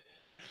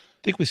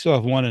think we still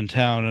have one in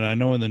town, and I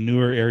know in the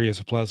newer areas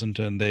of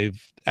Pleasanton,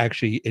 they've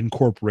actually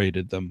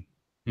incorporated them.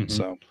 Mhm.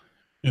 So,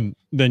 And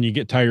then you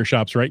get tire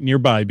shops right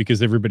nearby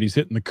because everybody's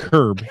hitting the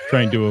curb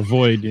trying to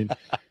avoid it.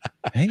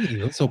 Hey,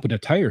 let's open a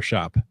tire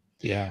shop.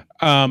 yeah.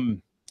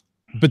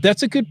 But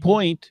that's a good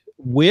point.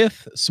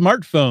 With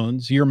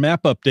smartphones, your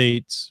map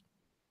updates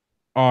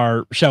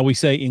are, shall we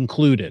say,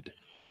 included.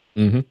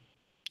 Mm-hmm.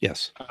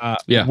 Yes.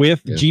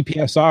 With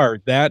GPSR,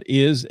 that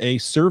is a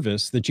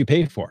service that you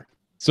pay for.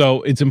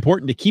 So it's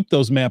important to keep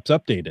those maps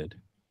updated.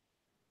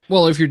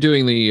 Well, if you're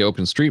doing the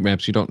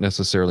OpenStreetMaps, you don't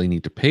necessarily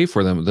need to pay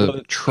for them.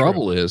 The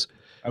trouble is,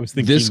 I was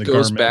thinking this the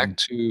goes Garmin back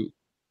to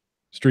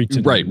streets.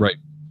 Right.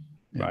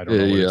 I don't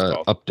know what it's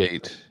called.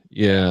 Update.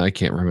 Yeah, I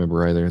can't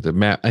remember either. The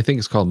map, I think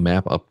it's called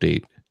Map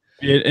Update.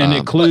 It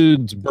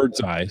includes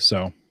bird's eye.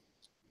 So,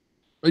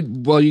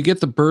 well, you get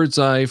the bird's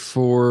eye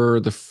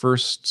for the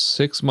first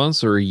 6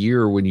 months or a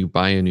year when you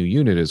buy a new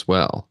unit as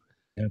well.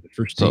 Yeah, the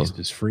first taste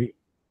is free.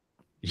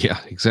 Yeah,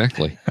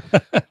 exactly.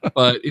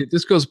 But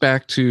this goes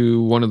back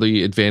to one of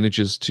the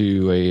advantages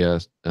to a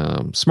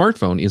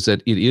smartphone is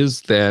that it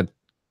is that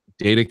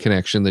data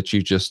connection that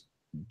you just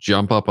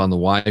jump up on the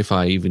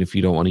Wi-Fi, even if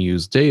you don't want to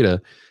use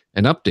data,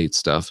 and update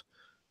stuff.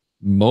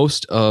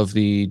 Most of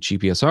the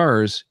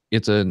GPSRs,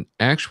 it's an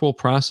actual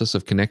process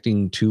of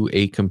connecting to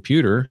a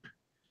computer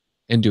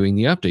and doing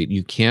the update.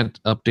 You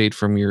can't update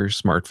from your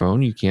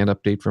smartphone. You can't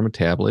update from a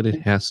tablet.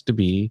 It has to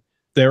be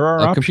There are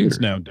a options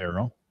computer. now,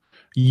 Daryl.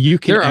 You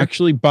can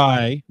actually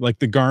buy like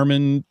the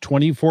Garmin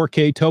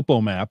 24K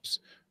topo maps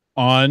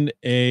on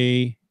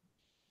a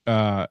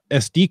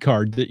SD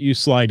card that you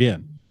slide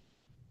in.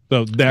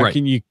 So that Right.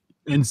 can you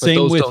and But same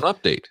those with don't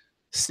update.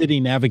 City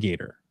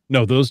Navigator.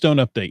 No, those don't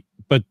update.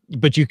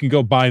 But you can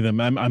go buy them.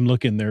 I'm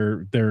looking.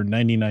 They're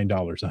 $99,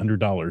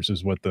 $100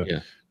 is what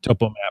the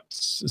topo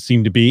maps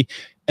seem to be,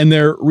 and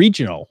they're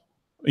regional.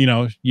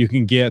 You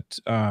can get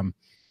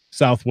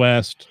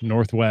Southwest,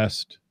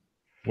 Northwest.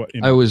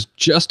 I was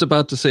just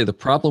about to say the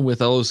problem with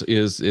those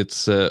is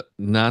it's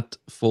not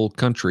full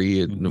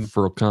country,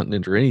 full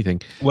continent or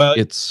anything. Well,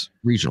 it's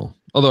regional.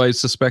 Although I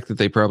suspect that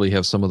they probably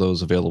have some of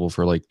those available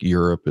for like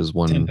Europe as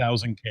one.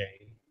 10,000K.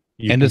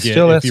 And it's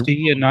still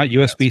SD and not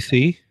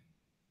USB-C?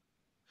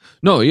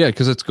 No, yeah,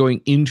 because it's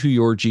going into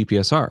your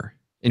GPSR.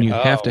 And you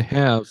have to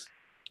have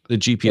the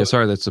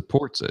GPSR that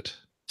supports it.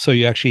 So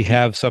you actually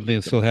have something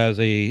that still has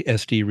a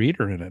SD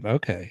reader in it.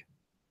 Okay.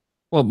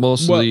 Well,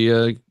 most of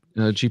the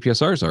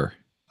GPSRs are.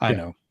 I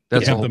know.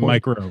 That's the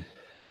micro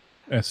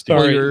SD.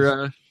 Well,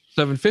 your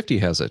 750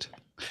 has it.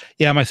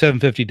 Yeah, my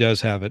 750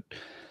 does have it.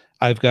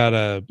 I think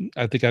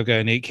I've got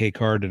an 8K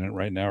card in it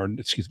right now, or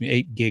excuse me,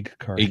 8 gig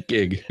card. 8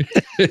 gig.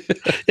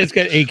 It's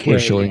got 8K. We're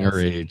showing our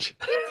age.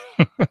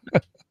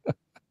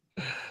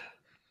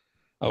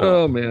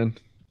 Oh man.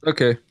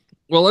 Okay.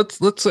 Well,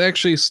 let's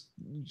actually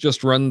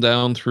just run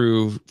down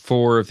through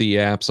 4 of the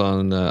apps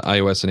on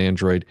iOS and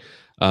Android.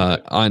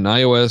 On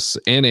iOS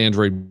and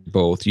Android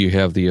both, you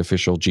have the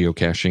official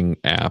geocaching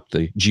app,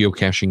 the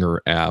Geocachinger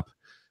app,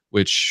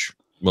 which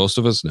most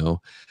of us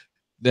know.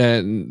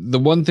 Then the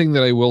one thing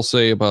that I will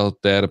say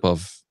about that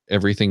above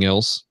everything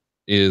else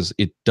is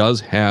it does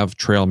have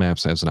trail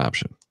maps as an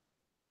option.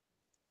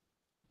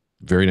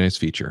 Very nice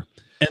feature.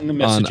 And the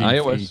messaging on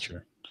iOS,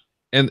 feature.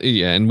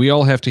 And we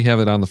all have to have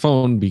it on the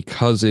phone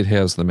because it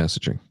has the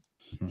messaging.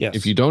 Yes.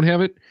 If you don't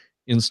have it,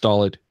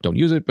 install it. Don't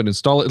use it, but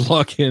install it,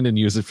 log in, and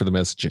use it for the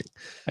messaging.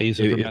 I use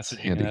it for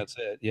messaging, and that's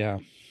it. Yeah.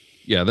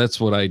 Yeah, that's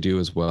what I do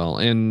as well.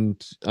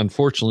 And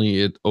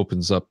unfortunately, it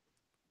opens up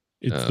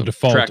it's the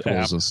default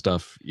trackables app and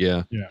stuff.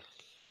 Yeah. Yeah.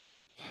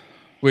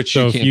 Which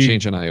you can't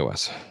change on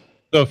iOS.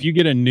 So if you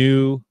get a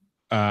new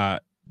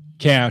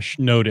cache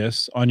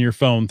notice on your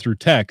phone through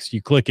text,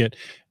 you click it,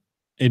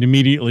 it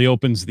immediately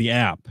opens the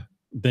app.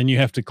 Then you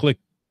have to click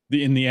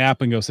in the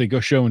app and go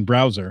show in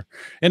browser,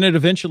 and it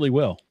eventually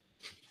will.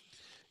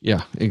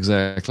 Yeah,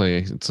 exactly.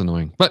 It's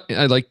annoying, but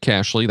I like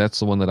Cachly. That's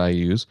the one that I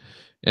use,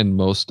 and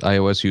most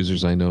iOS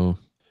users I know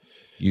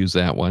use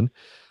that one.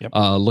 Yep.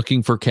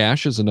 Looking for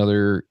cache is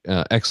another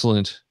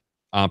excellent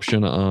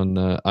option on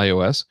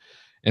iOS.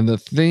 And the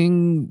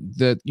thing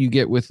that you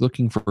get with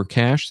looking for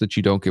cache that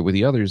you don't get with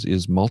the others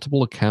is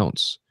multiple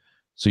accounts.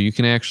 So you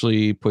can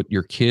actually put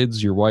your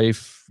kids, your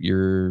wife,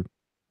 your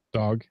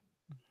dog.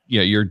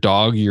 Yeah, your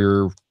dog,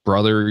 your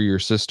brother, your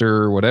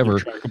sister, whatever. Your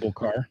trackable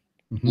car.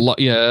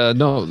 Yeah,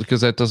 no,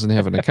 because that doesn't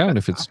have an account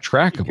if it's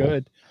trackable.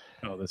 Good.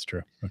 Oh, that's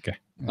true. Okay.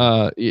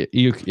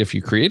 If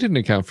you created an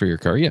account for your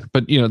car, yeah,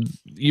 but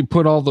you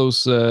put all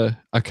those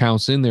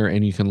accounts in there,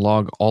 and you can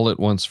log all at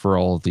once for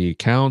all of the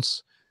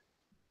accounts.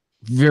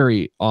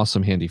 very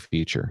awesome, handy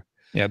feature.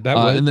 Yeah, that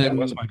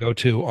was my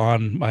go-to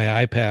on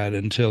my iPad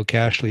until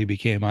Cashly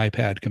became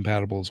iPad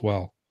compatible as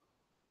well.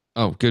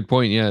 Oh, good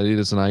point. Yeah, it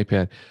is an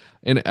iPad,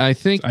 and I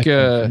think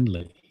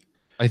friendly.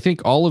 I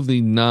think all of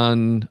the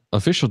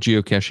non-official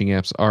geocaching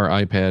apps are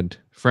iPad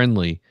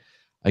friendly.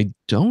 I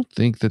don't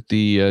think that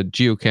the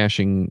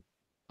geocaching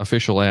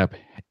official app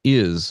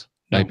is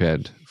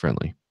iPad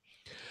friendly.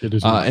 It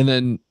is not. And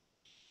then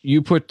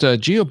you put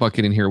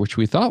GeoBucket in here, which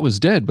we thought was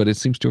dead, but it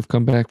seems to have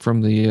come back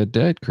from the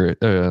dead,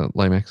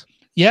 Limax.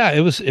 Yeah,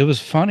 it was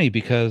funny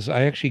because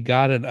I actually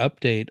got an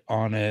update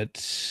on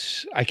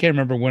it. I can't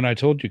remember when I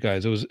told you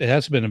guys. It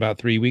has been about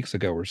 3 weeks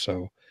ago or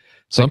so.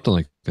 Something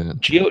like that.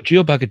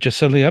 GeoBucket just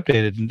suddenly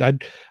updated,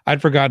 and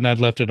I'd forgotten I'd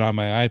left it on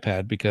my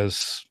iPad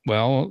because,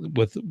 well,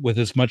 with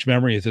as much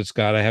memory as it's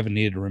got, I haven't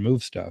needed to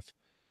remove stuff.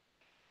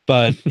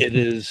 But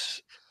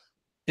it's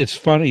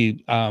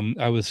funny.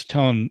 I was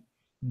telling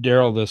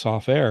Daryl this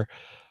off air.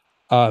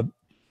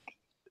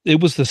 It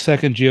was the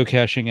second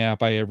geocaching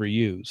app I ever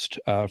used.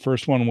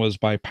 First one was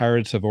by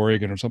Pirates of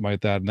Oregon or something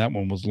like that, and that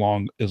one was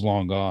long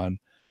gone.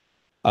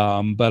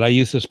 But I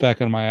used this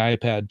back on my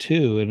iPad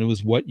too, and it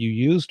was what you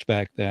used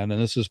back then.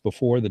 And this is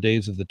before the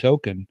days of the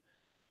token,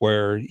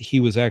 where he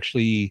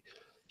actually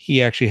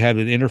had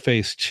an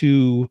interface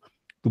to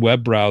the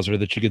web browser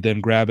that you could then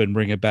grab and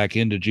bring it back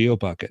into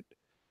GeoBucket.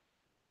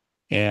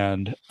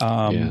 And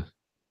I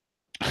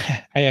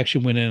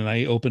actually went in and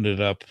I opened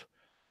it up,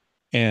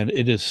 and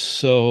it is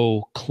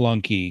so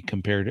clunky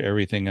compared to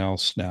everything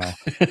else now.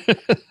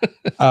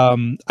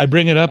 I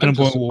bring it up and I'm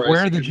going, well,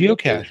 where are the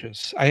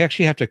geocaches? I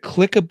actually have to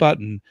click a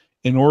button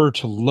in order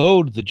to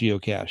load the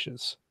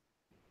geocaches.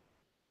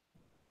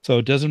 So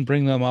it doesn't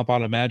bring them up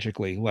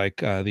automatically like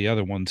the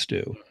other ones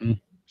do. Mm-hmm.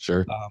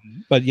 Sure.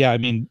 But yeah, I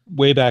mean,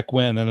 way back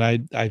when,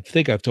 and I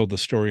think I've told the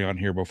story on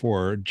here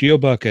before,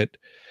 GeoBucket,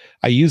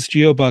 I used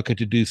GeoBucket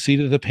to do seat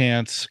of the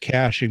pants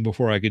caching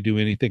before I could do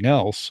anything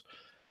else.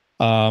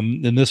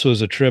 And this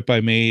was a trip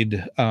I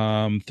made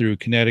through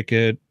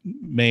Connecticut,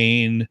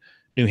 Maine,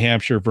 New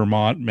Hampshire,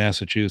 Vermont,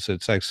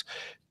 Massachusetts.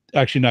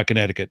 Actually, not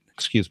Connecticut.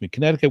 Excuse me.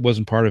 Connecticut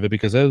wasn't part of it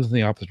because that was in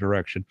the opposite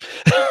direction.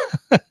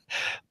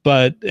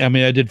 But I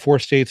mean, I did 4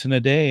 states in a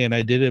day, and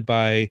I did it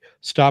by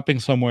stopping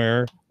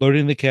somewhere,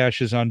 loading the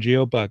caches on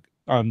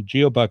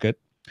GeoBucket.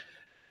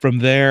 From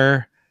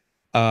there,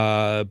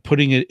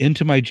 putting it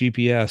into my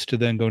GPS to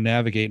then go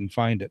navigate and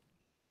find it.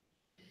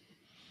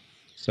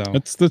 So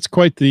that's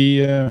quite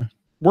the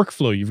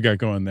workflow you've got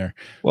going there.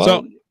 Well,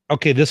 so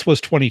okay, this was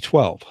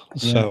 2012.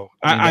 Yeah. So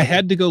I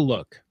had to go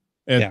look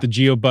at the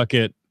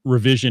GeoBucket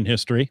revision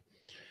history.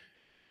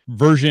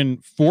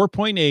 Version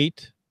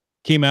 4.8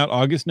 came out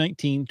August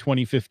 19,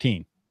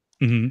 2015.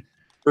 Mm-hmm.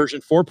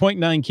 Version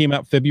 4.9 came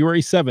out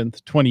February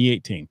 7th,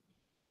 2018.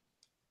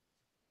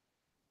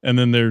 And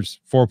then there's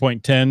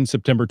 4.10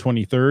 September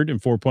 23rd and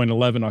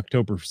 4.11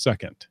 October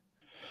 2nd.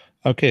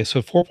 Okay,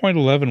 so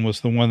 4.11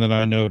 was the one that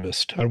I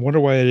noticed. I wonder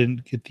why I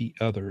didn't get the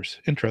others.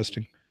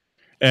 Interesting.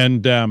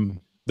 And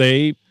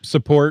they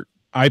support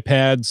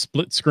iPad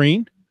split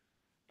screen,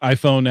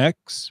 iPhone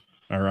X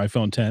or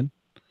iPhone 10.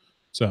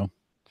 So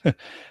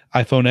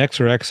iPhone X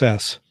or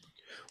XS.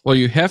 Well,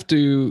 you have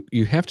to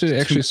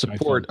actually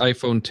support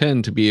iPhone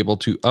 10 to be able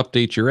to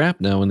update your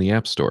app now in the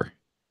App Store.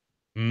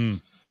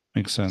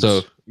 Makes sense.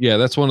 So yeah,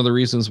 that's one of the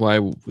reasons why I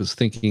was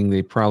thinking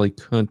they probably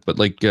couldn't. But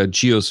like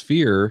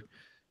Geosphere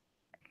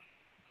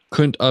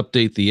couldn't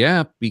update the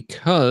app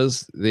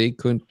because they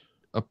couldn't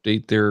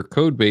update their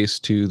code base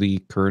to the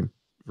current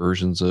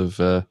versions of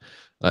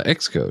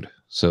Xcode.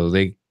 So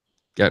they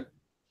got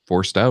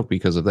forced out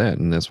because of that,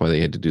 and that's why they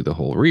had to do the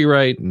whole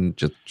rewrite, and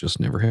just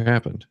never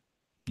happened.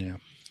 Yeah.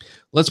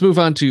 Let's move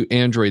on to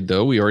Android,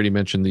 though. We already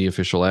mentioned the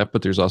official app,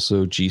 but there's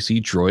also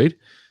GC Droid,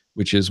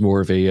 which is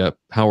more of a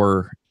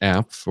power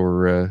app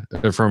for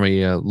from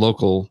a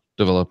local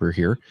developer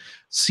here.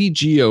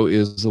 CGO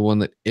is the one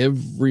that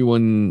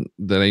everyone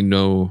that I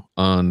know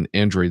on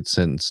Android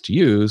tends to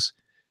use,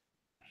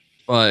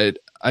 but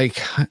I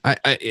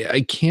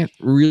can't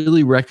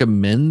really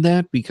recommend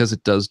that because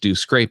it does do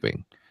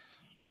scraping.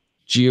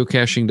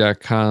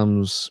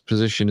 Geocaching.com's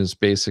position is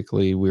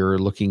basically we're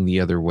looking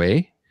the other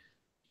way,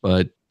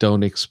 but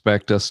don't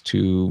expect us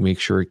to make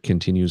sure it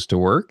continues to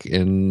work.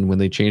 And when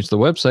they change the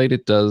website,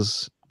 it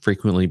does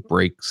frequently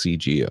break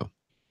CGO.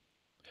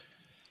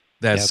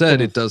 That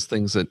said, it does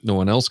things that no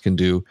one else can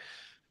do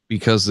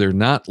because they're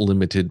not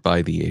limited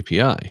by the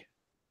API.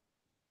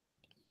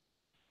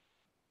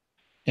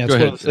 Yeah, it's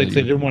one of the things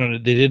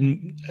they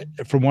didn't,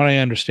 from what I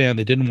understand,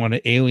 they didn't want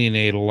to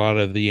alienate a lot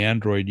of the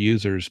Android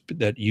users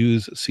that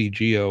use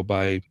CGO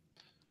by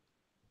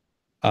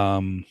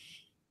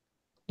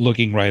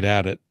looking right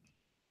at it.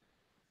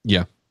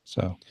 Yeah.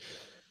 So,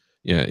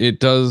 yeah, it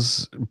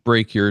does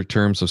break your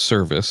terms of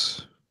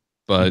service,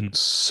 but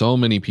so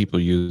many people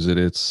use it.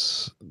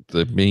 It's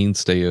the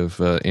mainstay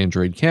of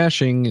Android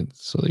caching,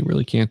 so they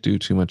really can't do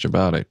too much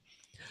about it.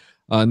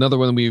 Another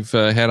one we've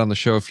had on the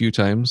show a few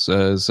times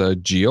is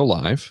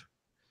GeoLive,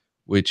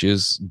 which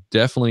is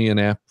definitely an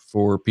app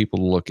for people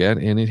to look at,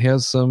 and it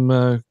has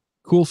some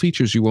cool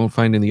features you won't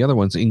find in the other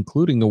ones,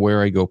 including a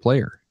Where I Go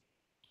player.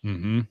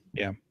 Mm-hmm.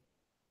 Yeah.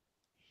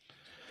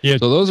 Yeah.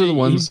 So those are the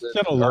ones You've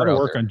that done a lot are of out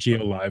work there. on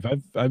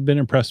GeoLive. I've been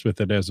impressed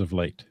with it as of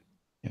late.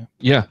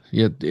 Yeah,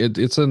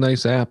 it's a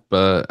nice app.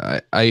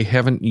 I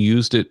haven't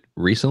used it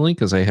recently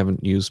because I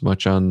haven't used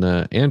much on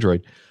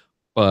Android,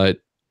 but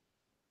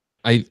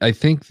I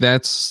think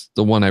that's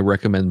the one I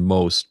recommend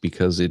most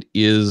because it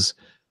is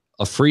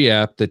a free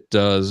app that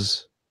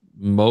does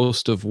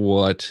most of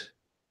what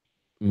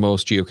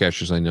most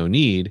geocachers I know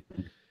need,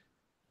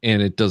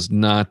 and it does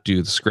not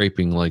do the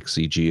scraping like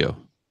CGeo.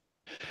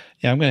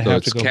 Yeah, I'm going to So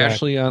have to it's go back.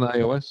 Cachly on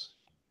iOS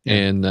Yeah.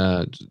 and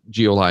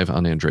GeoLive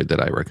on Android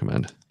that I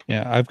recommend.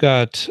 Yeah, I've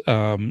got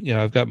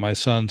I've got my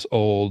son's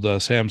old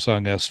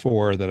Samsung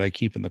S4 that I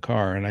keep in the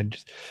car, and I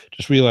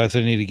just realized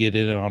I need to get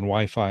in on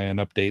Wi-Fi and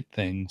update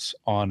things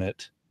on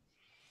it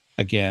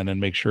again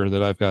and make sure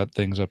that I've got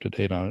things up to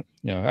date on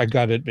it. I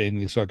got it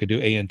mainly so I could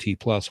do ANT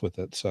Plus with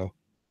it. So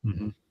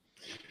Mm-hmm.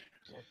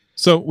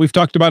 So we've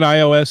talked about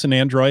iOS and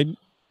Android.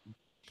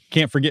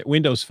 Can't forget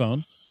Windows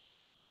Phone.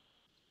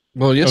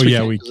 Well, yes, Oh, we yeah,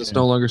 can we because it's can.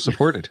 no longer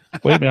supported.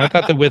 wait a minute, I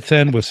thought the With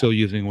End was still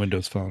using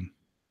Windows Phone.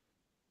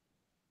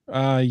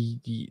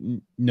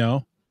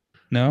 No,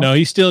 No,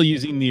 he's still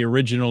using the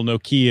original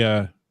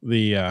Nokia,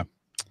 the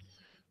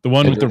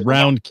one with the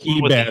round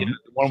keypad.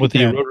 the one with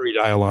the rotary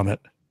dial on it.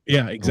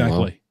 Yeah, exactly.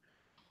 wow.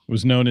 It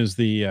was known as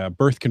the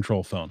birth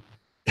control phone.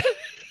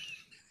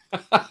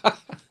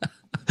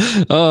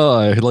 Oh,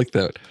 I like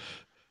that.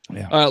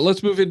 Yeah.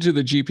 Let's move into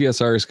the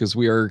GPSRs because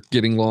we are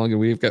getting long and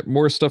we've got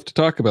more stuff to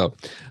talk about.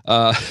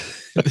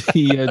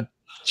 The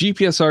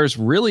GPSRs,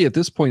 really at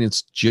this point,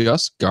 it's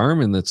just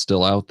Garmin that's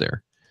still out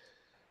there.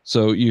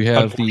 So you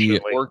have the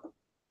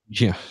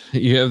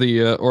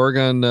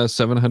Oregon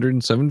 700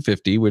 and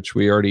 750, which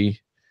we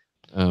already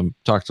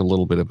talked a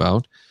little bit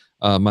about.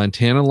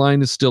 Montana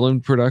line is still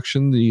in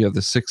production. You have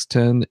the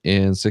 610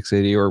 and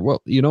 680, or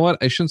well, you know what?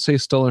 I shouldn't say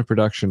still in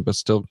production, but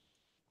still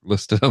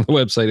listed on the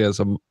website as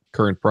a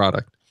current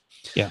product.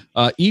 Yeah.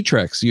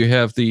 eTrex, you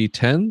have the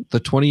 10, the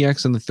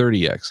 20X, and the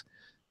 30X.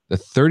 The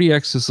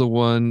 30X is the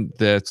one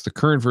that's the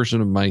current version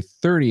of my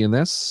 30, and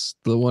that's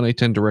the one I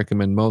tend to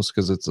recommend most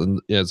because it's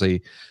as a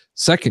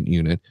second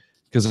unit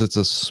because it's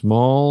a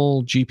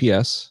small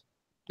GPS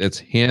that's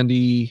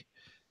handy.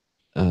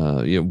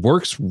 It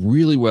works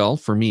really well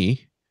for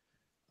me.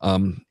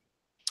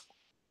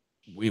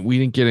 We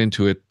didn't get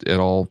into it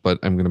at all, but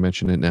I'm going to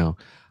mention it now.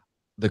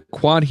 The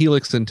quad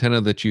helix antenna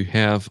that you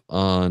have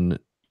on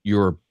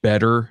your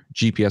better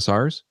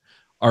GPSRs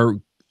are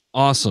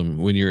awesome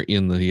when you're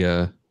in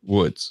the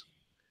woods.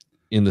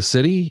 In the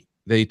city,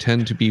 they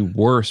tend to be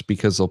worse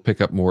because they'll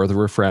pick up more of the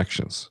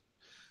refractions.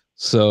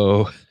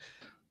 So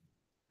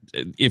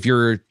if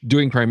you're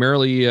doing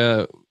primarily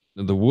the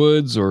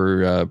woods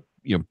or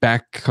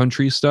back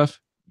country stuff,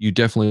 you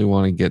definitely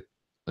want to get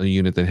a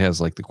unit that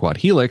has like the quad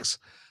helix.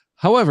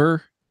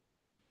 However,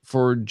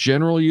 for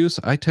general use,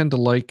 I tend to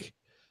like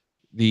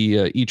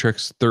the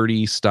eTrex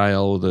 30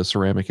 style, the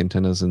ceramic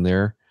antennas in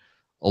there,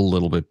 a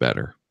little bit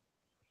better.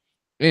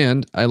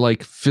 And I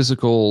like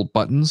physical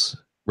buttons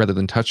rather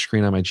than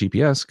touchscreen on my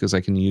GPS because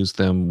I can use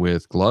them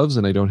with gloves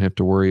and I don't have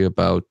to worry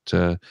about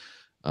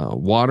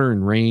water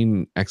and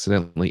rain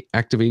accidentally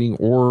activating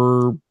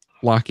or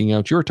blocking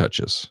out your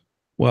touches.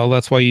 Well,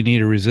 that's why you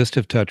need a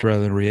resistive touch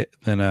rather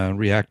than a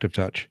reactive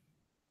touch.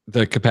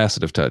 The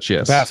capacitive touch,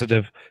 yes.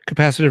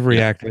 Capacitive,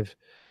 reactive,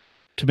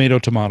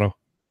 tomato.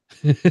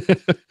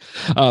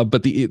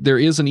 But there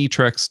is an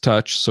eTrex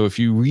touch, so if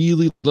you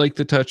really like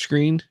the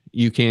touchscreen,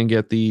 you can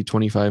get the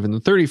 25 and the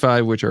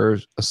 35, which are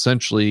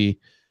essentially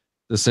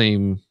the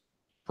same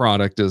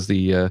product as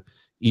the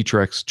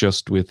eTrex,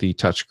 just with the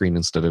touchscreen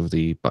instead of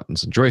the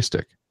buttons and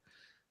joystick.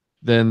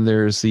 Then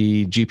there's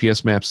the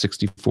GPS Map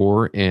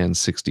 64 and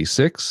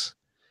 66.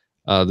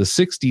 The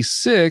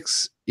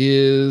 66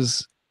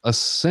 is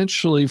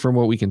essentially, from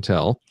what we can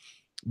tell,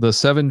 the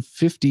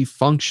 750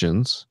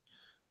 functions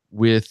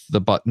with the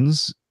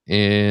buttons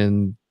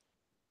and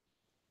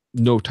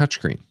no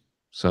touchscreen.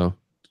 So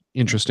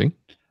interesting.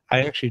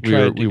 I actually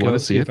tried we want to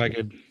see if I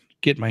could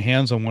get my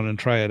hands on one and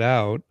try it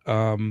out.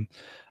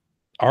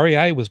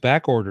 REI was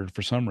back ordered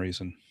for some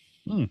reason.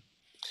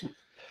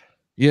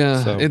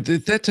 Yeah, So-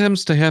 that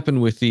tends to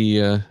happen with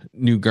the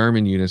new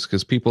Garmin units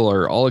because people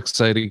are all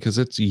excited because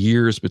it's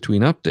years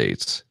between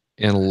updates.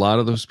 And a lot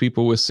of those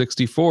people with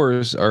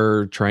 64s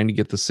are trying to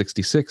get the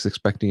 66,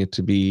 expecting it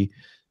to be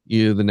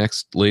the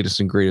next latest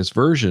and greatest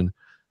version.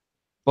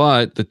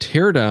 But the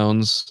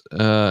teardowns,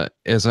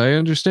 as I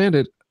understand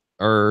it,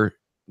 are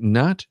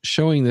not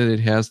showing that it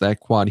has that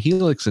quad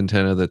helix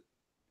antenna that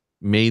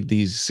made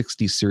these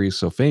 60 series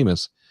so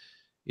famous.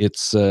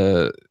 It's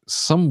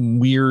some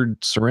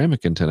weird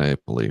ceramic antenna, I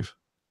believe.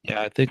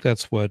 Yeah, I think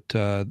that's what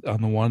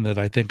on the one that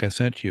I think I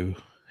sent you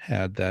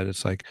had that.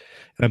 It's like,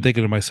 and I'm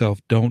thinking to myself,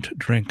 don't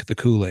drink the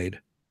Kool-Aid.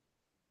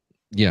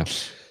 Yeah.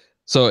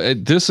 So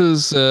this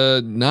is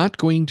not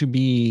going to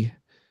be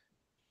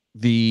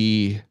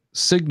the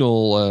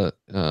signal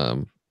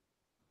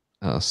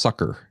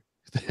sucker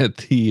that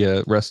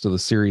the rest of the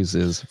series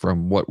is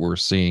from what we're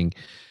seeing.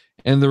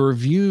 And the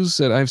reviews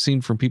that I've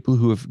seen from people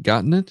who have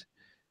gotten it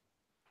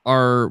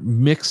are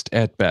mixed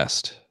at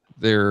best.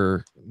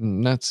 They're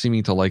not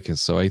seeming to like it.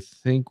 So I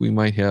think we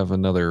might have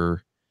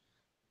another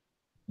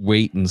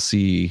wait and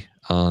see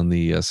on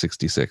the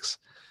 66.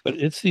 But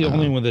it's the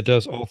only one that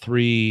does all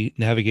 3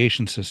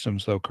 navigation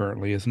systems, though,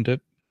 currently, isn't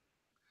it?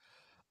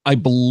 I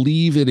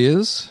believe it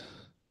is,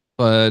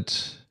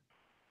 but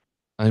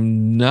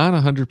I'm not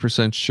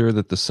 100% sure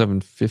that the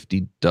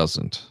 750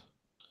 doesn't.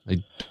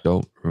 I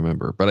don't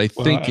remember, but I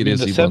think it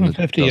is the the one that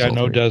 750 does I all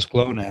know 3. does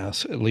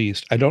GLONASS, at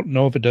least. I don't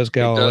know if it does It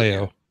does,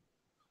 Galileo. yeah.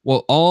 Well,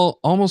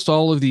 almost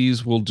all of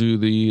these will do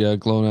the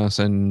GLONASS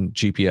and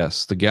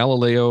GPS. The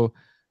Galileo,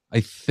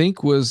 I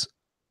think, was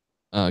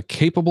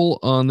capable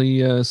on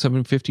the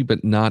 750,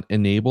 but not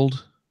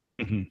enabled.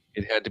 Mhm.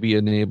 It had to be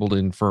enabled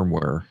in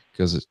firmware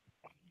because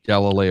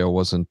Galileo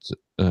wasn't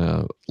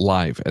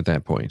live at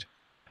that point.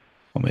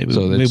 Well, maybe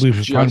So maybe it's we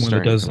should find just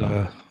one that starting to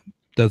come out.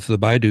 does the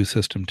Baidu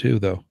system too,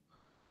 though.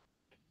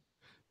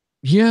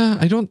 Yeah,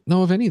 I don't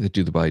know of any that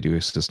do the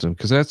Baidu system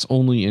because that's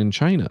only in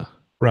China.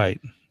 Right.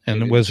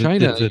 And in was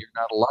China, it you're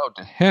not allowed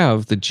to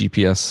have the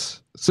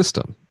GPS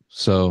system.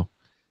 So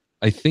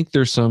I think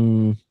there's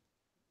some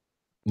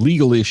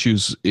legal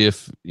issues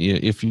if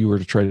you were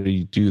to try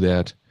to do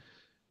that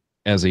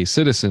as a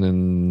citizen,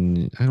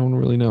 and I don't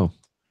really know.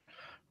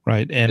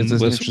 right? And It's an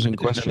was interesting and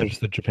then question. there's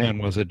the Japan.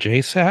 Was it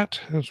JSAT?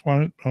 That's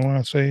what I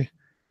want to say.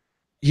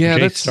 Yeah,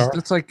 J-Star?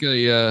 that's like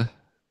a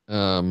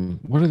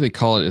what do they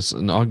call it? It's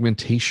an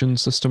augmentation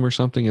system or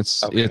something.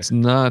 It's Okay.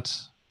 not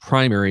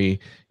primary.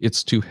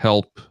 It's to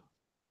help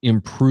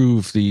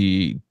improve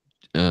the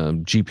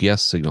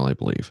GPS signal, I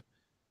believe.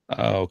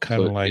 Oh,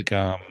 kind So of like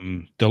not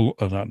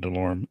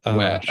Delorme.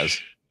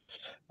 WAS.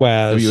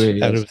 WAS.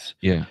 WAS.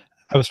 Yeah.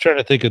 I was trying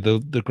to think of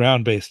the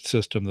ground-based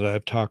system that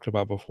I've talked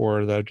about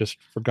before that I've just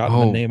forgotten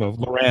the Oh, name of.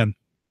 Loran.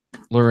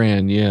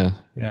 Loran, yeah.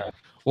 Yeah.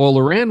 Well,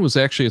 Loran was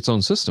actually its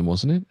own system,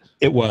 wasn't it?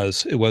 It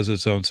was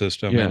its own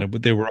system, Yeah. and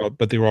they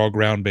were all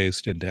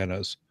ground-based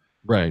antennas.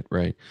 Right.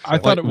 I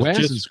thought it was WAS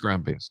just is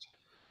ground based.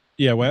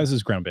 Yeah, WAS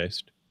is ground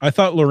based. I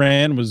thought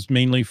Loran was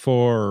mainly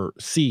for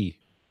sea.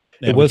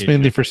 It was navigation.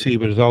 mainly for sea,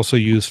 but it's also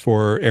used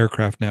for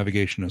aircraft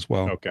navigation as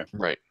well. Okay.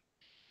 Right.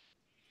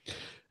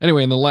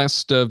 Anyway, and the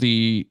last of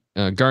the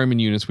Garmin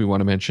units we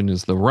want to mention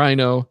is the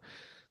Rhino.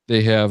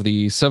 They have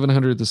the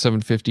 700, the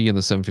 750, and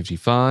the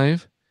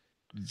 755.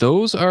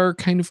 Those are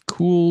kind of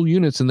cool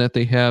units in that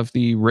they have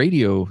the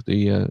radio,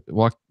 the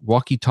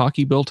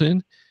walkie-talkie built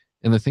in.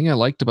 And the thing I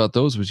liked about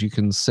those was you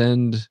can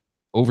send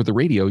over the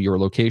radio your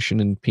location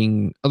and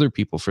ping other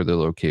people for their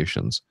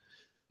locations.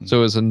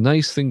 So it's a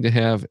nice thing to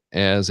have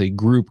as a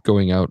group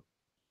going out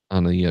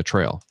on the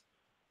trail.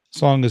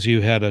 As long as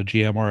you had a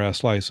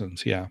GMRS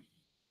license, yeah.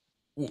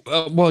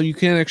 Well, you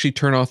can actually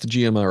turn off the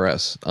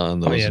GMRS on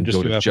those and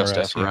go to just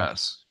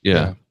FRS.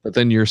 Yeah. But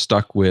then you're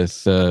stuck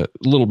with a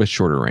little bit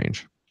shorter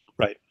range.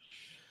 Right.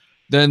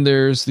 Then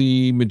there's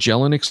the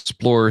Magellan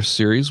Explorer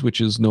series,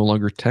 which is no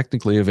longer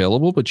technically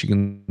available, but you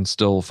can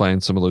still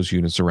find some of those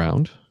units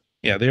around.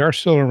 Yeah, they are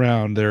still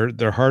around.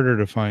 They're harder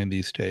to find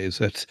these days.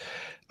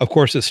 Of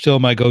course, it's still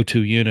my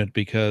go-to unit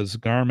because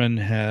Garmin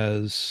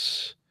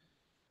has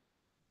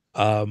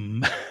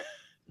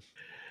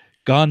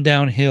gone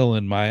downhill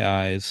in my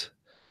eyes.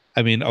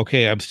 I mean,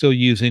 okay, I'm still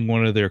using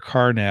one of their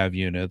car nav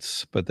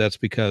units, but that's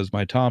because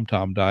my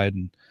TomTom died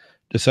and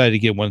decided to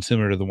get one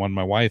similar to the one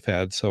my wife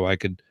had so I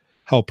could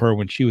help her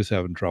when she was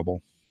having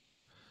trouble.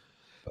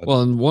 But,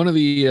 well, and one of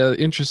the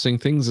interesting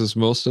things is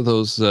most of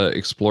those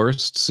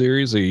Explorist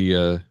series,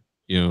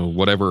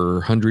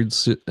 whatever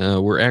hundreds,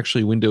 were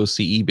actually Windows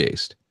CE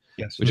based,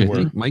 yes, which I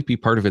think might be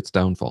part of its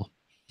downfall.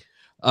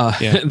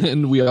 And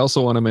then we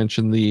also want to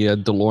mention the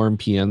DeLorme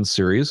PN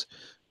series.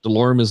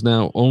 DeLorme is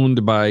now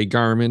owned by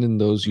Garmin, and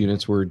those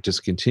units were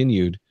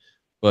discontinued.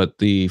 But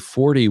the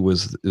PN40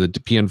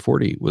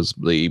 was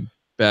the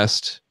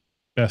best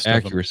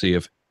accuracy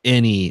of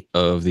any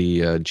of the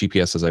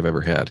GPSs I've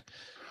ever had.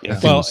 Yeah.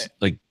 That thing was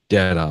like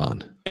dead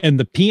on. And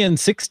the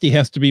PN60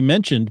 has to be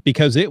mentioned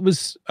because it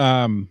was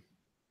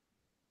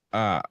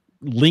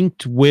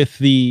linked with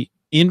the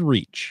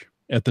InReach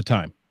at the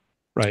time.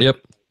 Right. Yep.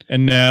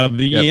 And now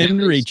the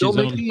InReach is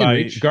owned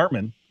by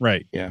Garmin.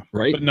 Right. Yeah.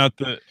 Right.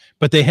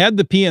 But they had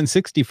the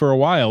PN60 for a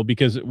while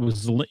because it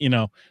was,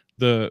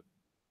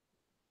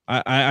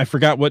 I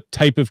forgot what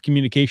type of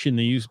communication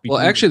they used. Well,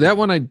 actually, that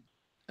one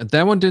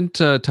didn't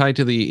tie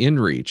to the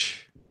InReach.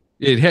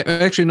 It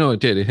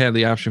did. It had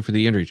the option for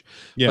the InReach.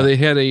 Yeah. But they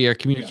had a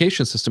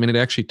communication system, and it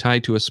actually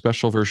tied to a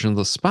special version of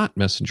the Spot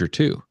Messenger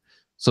too.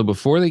 So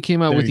before they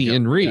came out with the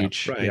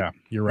InReach,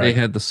 you're right. They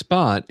had the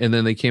Spot, and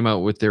then they came out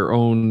with their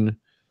own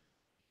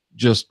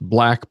just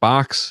black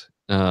box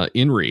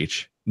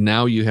InReach.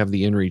 Now you have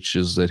the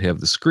InReaches that have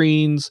the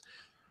screens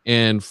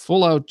and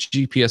full out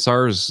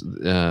GPSRs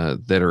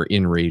that are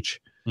InReach.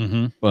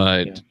 Mm-hmm.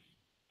 But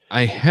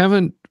I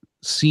haven't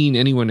seen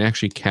anyone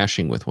actually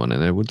caching with one,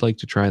 and I would like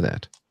to try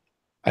that.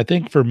 I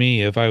think for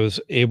me, if I was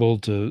able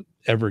to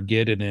ever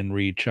get an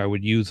InReach, I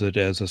would use it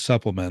as a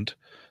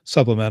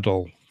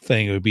supplemental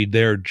thing. It would be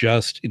there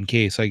just in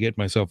case I get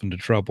myself into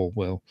trouble.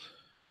 Well,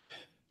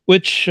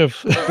 which of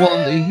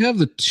Well, they have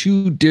the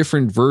two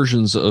different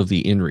versions of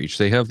the InReach.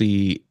 They have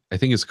I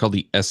think it's called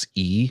the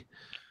SE,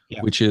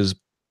 Yeah. which is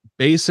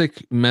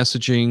basic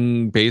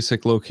messaging,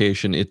 basic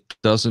location. It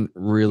doesn't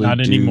really Not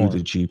do anymore. the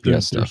GPS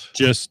There's stuff.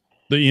 just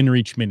the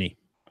InReach Mini.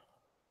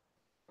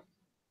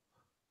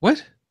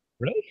 What?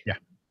 really? Yeah.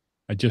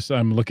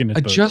 I'm looking at I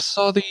the just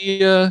saw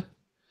the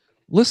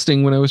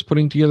listing when I was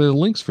putting together the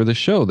links for the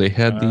show. They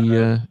had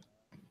the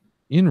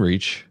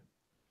InReach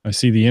I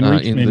see the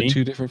InReach in Mini. the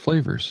two different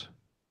flavors.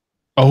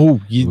 Oh,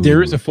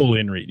 there is Ooh. a full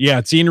InReach. Yeah,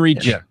 it's the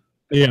InReach. Yeah.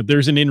 Yeah,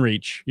 there's an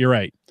InReach. You're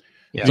right.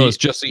 Yeah. So it's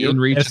just the Your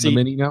InReach and the SE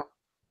Mini now?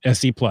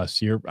 SE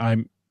Plus. I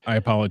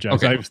apologize.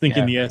 Okay. I was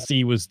thinking Yeah. the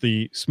SE was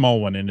the small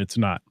one, and it's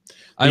not.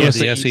 I Yeah, was the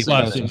thinking SE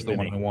Plus Plus is the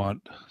one Mini. I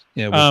want.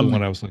 Yeah, was the Um,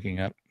 one I was looking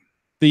at.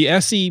 The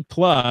SE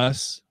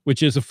Plus,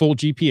 which is a full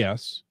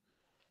GPS,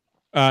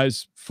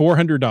 is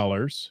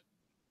 $400,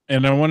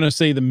 and I want to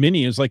say the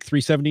Mini is like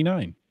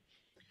 $379.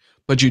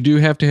 But you do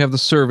have to have the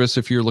service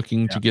if you're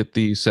looking Yeah. to get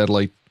the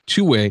satellite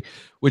two-way,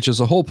 which is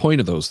the whole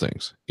point of those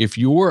things. If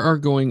you are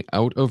going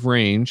out of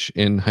range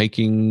and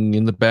hiking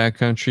in the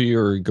backcountry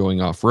or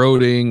going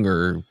off-roading,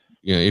 or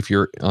if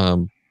you're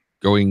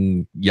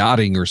going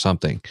yachting or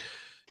something,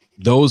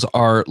 those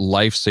are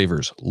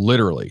lifesavers,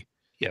 literally.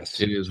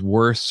 Yes. It is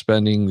worth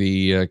spending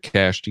the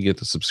cash to get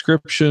the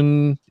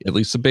subscription, at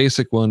least the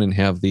basic one, and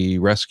have the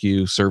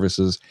rescue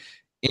services,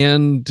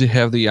 and to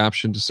have the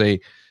option to say,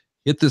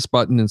 hit this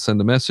button and send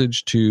a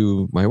message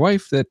to my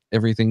wife that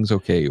everything's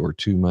okay, or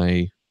to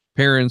my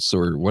parents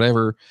or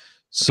whatever,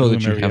 so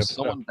that you whomever you have have-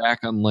 someone back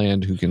on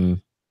land who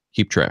can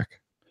keep track.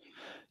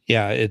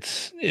 Yeah,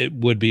 it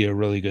would be a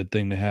really good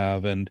thing to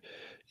have. And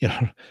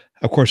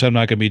of course I'm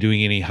not going to be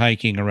doing any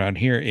hiking around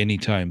here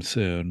anytime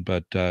soon,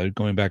 but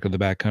going back to the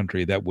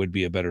backcountry, that would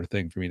be a better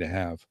thing for me to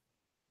have.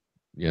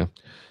 Yeah.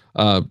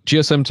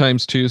 GSM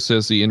Times 2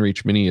 says the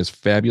InReach Mini is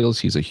fabulous.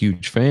 He's a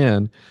huge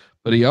fan,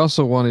 but he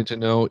also wanted to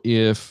know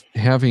if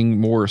having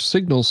more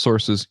signal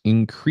sources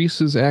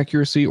increases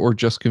accuracy or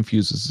just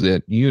confuses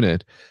that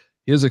unit.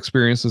 His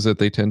experience is that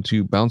they tend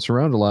to bounce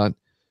around a lot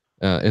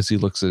as he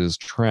looks at his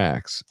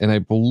tracks. And I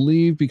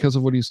believe because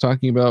of what he's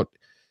talking about,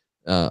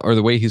 or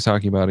the way he's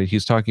talking about it,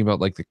 he's talking about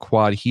like the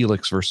quad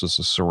helix versus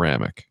a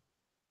ceramic.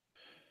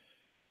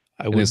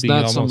 I And would it's be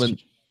not almost. someone.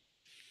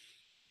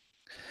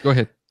 Go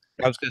ahead.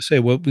 I was going to say,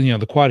 well,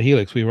 the quad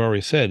helix, we've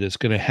already said, it's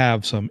going to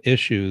have some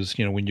issues,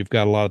 when you've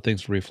got a lot of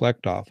things to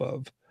reflect off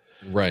of.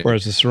 Right.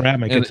 Whereas the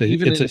ceramic, And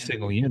it's a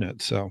single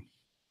unit. So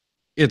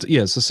it's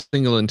a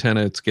single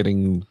antenna. It's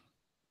getting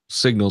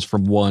signals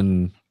from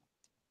one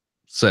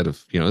set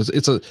of,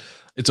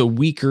 it's a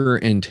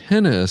weaker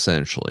antenna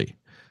essentially.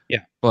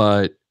 Yeah.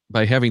 But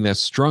by having that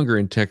stronger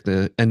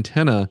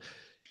antenna,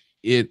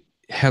 it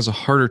has a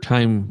harder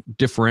time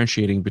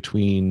differentiating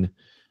between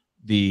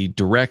the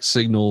direct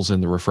signals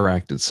and the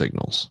refracted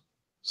signals.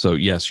 So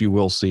yes, you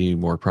will see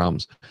more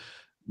problems.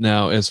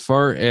 Now, as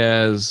far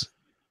as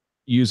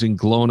using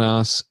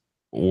GLONASS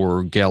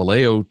or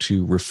Galileo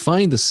to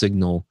refine the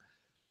signal,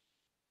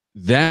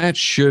 that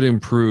should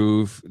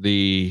improve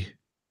the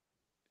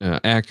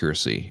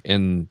accuracy.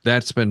 And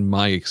that's been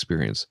my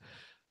experience.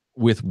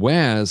 With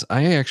WAS,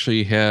 I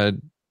actually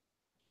had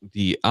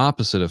the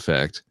opposite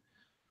effect,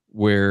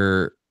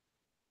 where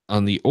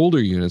on the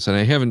older units, and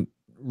I haven't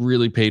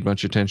really paid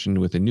much attention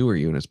with the newer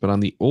units, but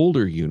on the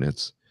older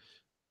units,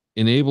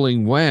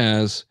 enabling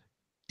WAS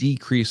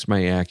decreased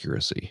my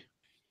accuracy.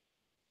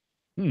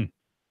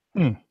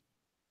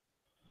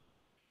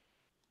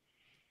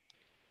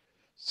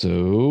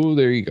 So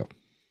there you go.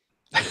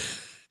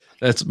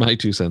 That's my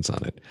 2 cents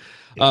on it.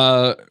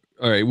 All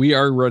right, we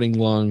are running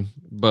long,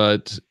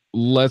 but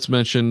let's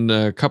mention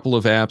a couple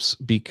of apps,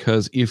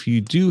 because if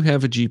you do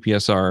have a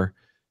GPSR,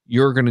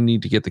 you're going to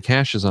need to get the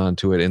caches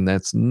onto it, and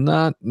that's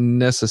not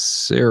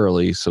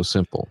necessarily so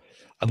simple.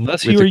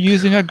 unless With you are the-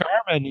 using a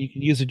Garmin, you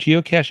can use a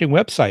geocaching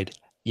website.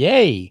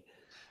 Yay.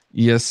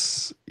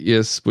 Yes,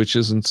 which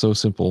isn't so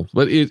simple,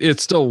 but it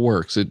still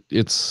works.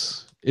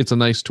 It's a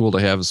nice tool to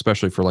have,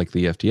 especially for like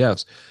the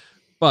FTFs.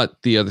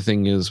 But the other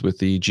thing is, with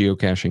the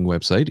geocaching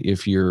website,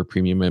 if you're a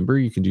premium member,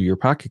 you can do your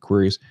pocket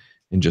queries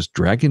and just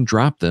drag and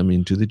drop them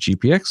into the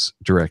GPX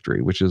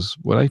directory, which is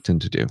what I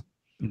tend to do.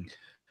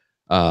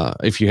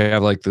 If you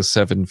have like the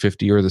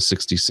 750 or the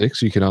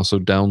 66, you can also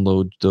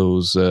download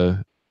those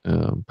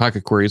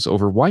pocket queries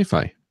over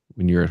Wi-Fi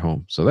when you're at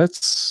home. So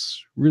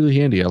that's really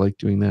handy. I like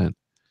doing that.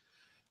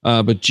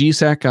 But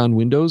GSAC on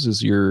Windows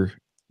is your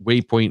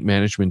waypoint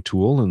management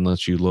tool,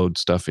 unless you load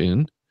stuff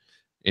in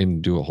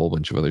and do a whole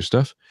bunch of other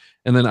stuff.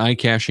 And then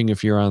iCaching,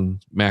 if you're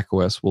on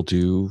macOS, will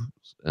do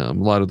a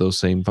lot of those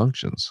same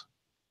functions.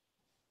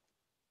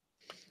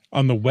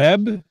 On the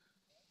web,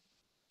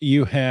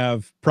 you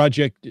have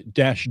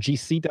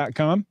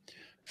project-gc.com.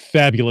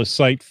 Fabulous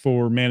site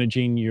for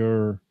managing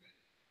your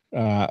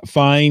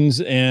finds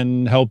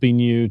and helping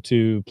you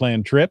to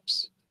plan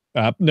trips.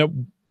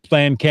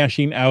 Plan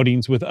caching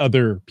outings with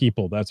other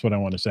people. That's what I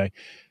want to say.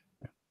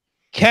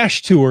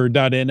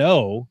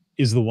 Cachetour.no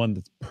is the one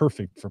that's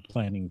perfect for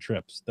planning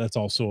trips. That's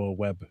also a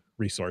web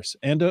resource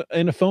and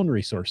a phone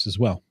resource as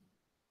well.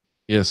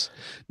 Yes.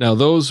 Now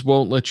those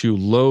won't let you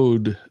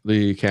load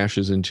the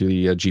caches into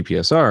the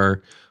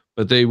GPSR,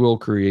 but they will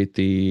create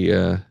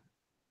the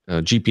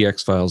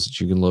GPX files that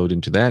you can load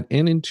into that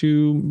and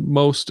into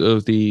most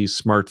of the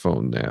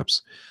smartphone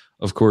apps.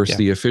 Of course,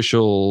 the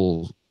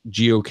official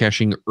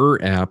geocaching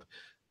app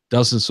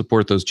doesn't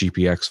support those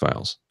GPX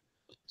files.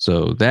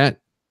 So that,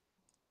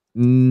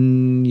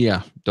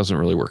 doesn't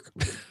really work.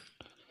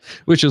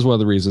 Which is one of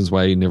the reasons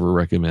why I never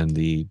recommend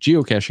the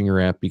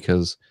geocaching app,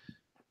 because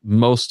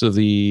most of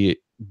the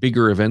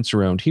bigger events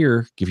around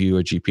here give you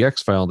a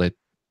GPX file that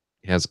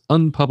has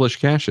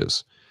unpublished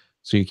caches.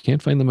 So you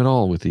can't find them at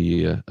all with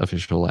the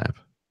official app.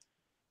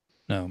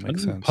 No,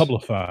 makes sense.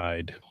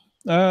 Publified.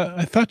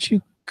 I thought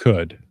you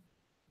could.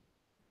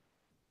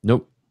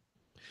 Nope.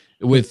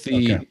 With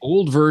the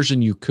old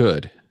version, you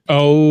could.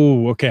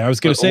 Oh, okay. I was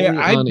going to say,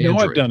 I know Android.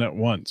 I've done it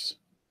once.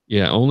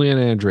 Yeah, only on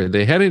Android.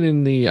 They had it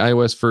in the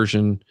iOS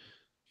version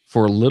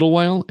for a little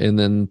while and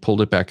then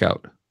pulled it back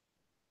out.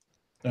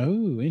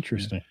 Oh,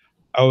 interesting.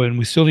 Oh, and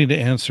we still need to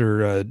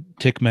answer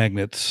Tick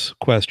Magnet's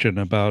question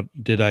about,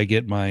 did I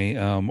get my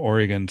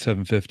Oregon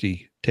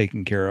 750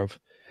 taken care of?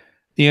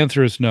 The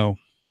answer is no.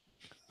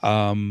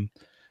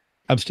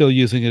 I'm still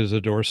using it as a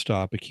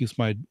doorstop. It keeps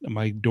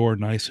my door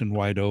nice and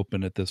wide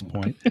open at this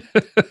point.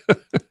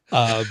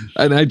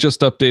 And I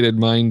just updated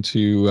mine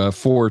to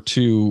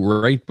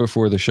 4.2 right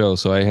before the show,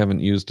 so I haven't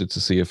used it to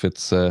see if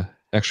it's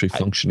actually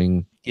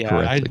functioning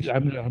correctly.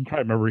 I'm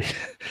trying to remember.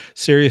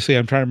 Seriously,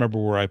 I'm trying to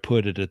remember where I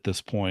put it at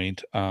this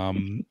point.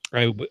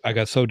 I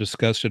got so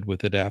disgusted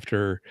with it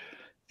after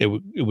it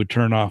would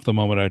turn off the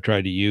moment I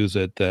tried to use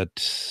it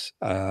that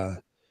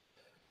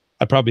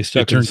I probably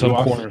stuck it in some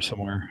corner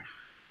somewhere.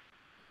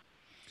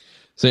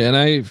 So,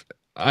 and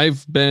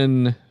I've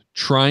been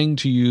trying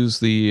to use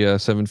the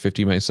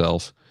 750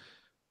 myself.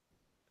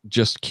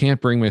 Just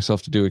can't bring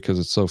myself to do it because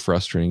it's so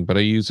frustrating. But I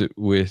use it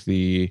with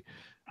the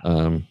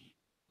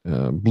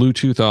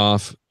Bluetooth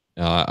off.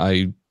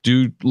 I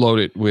do load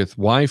it with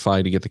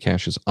Wi-Fi to get the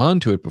caches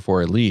onto it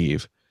before I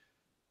leave.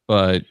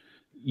 But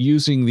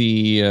using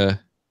the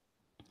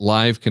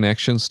live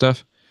connection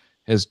stuff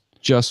has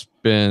just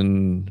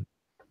been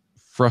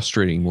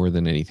frustrating more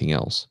than anything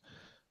else.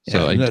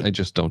 So I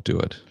just don't do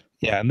it.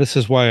 Yeah, and this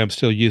is why I'm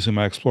still using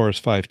my Explorers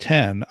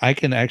 510. I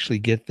can actually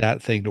get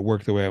that thing to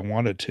work the way I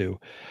want it to.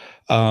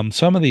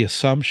 Some of the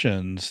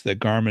assumptions that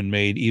Garmin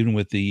made, even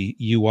with the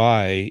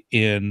UI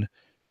in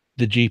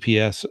the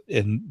GPS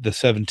in the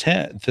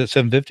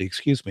 750,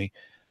 excuse me,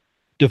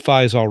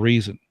 defies all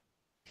reason.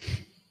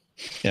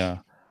 Yeah.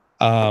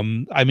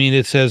 I mean,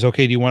 it says,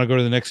 okay, do you want to go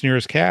to the next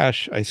nearest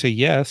cache? I say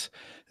yes.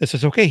 It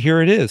says, okay,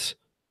 here it is.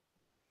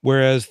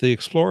 Whereas the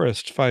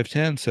Explorist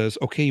 510 says,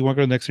 okay, you want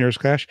to go to the next nearest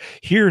cache?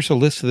 Here's a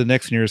list of the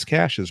next nearest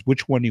caches.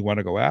 Which one do you want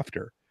to go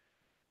after?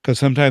 Because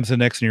sometimes the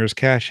next nearest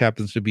cache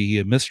happens to be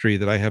a mystery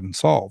that I haven't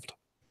solved.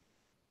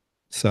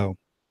 So.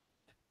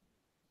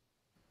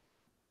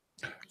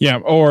 Yeah,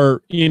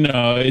 or,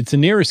 it's a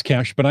nearest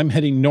cache, but I'm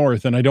heading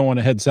north and I don't want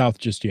to head south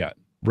just yet.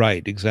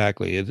 Right,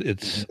 exactly.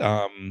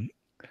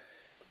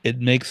 It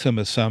makes some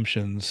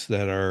assumptions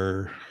that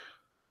are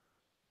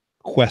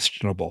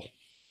questionable.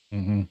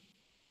 Mm-hmm.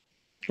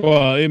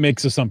 Well, it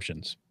makes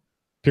assumptions.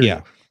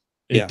 Period.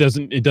 Yeah.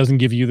 It doesn't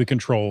give you the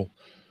control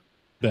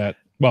that,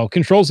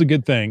 control's a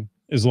good thing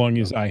as long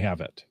as I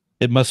have it.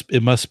 It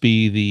must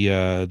be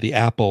the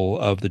Apple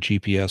of the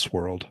GPS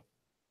world,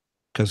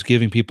 because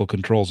giving people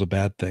control is a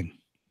bad thing.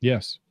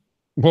 Yes.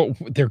 Well,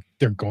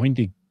 they're going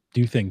to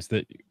do things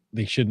that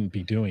they shouldn't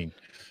be doing.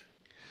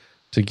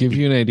 To give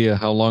you an idea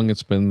how long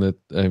it's been that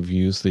I've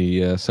used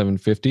the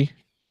 750,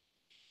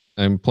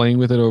 I'm playing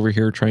with it over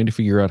here, trying to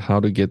figure out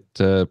how to get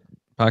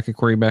Pocket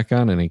Query back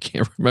on, and I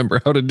can't remember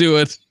how to do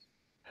it.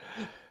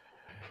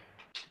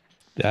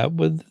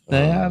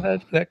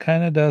 That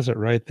kind of does it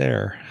right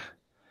there.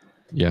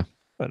 Yeah.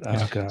 But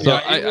oh god. So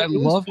I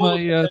love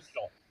my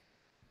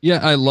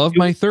I love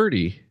my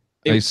 30.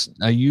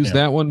 I use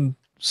that one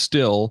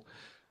still.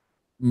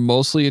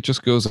 Mostly it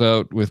just goes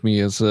out with me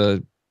as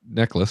a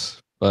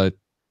necklace, but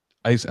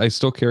I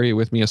still carry it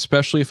with me,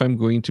 especially if I'm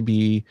going to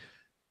be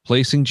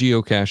placing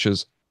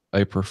geocaches.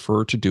 I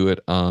prefer to do it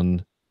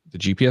on the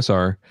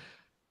GPSR.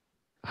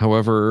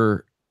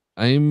 However,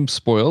 I'm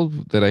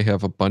spoiled that I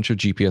have a bunch of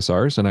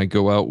GPSRs and I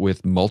go out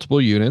with multiple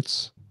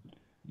units.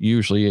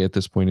 Usually at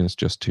this point it's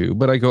just 2,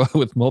 but I go out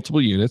with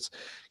multiple units,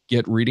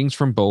 get readings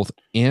from both,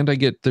 and I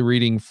get the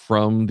reading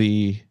from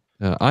the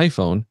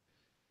iPhone,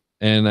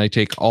 and I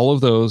take all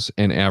of those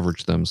and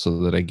average them so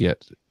that I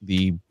get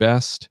the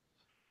best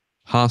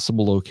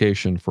possible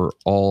location for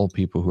all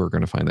people who are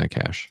going to find that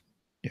cache.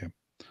 Yeah.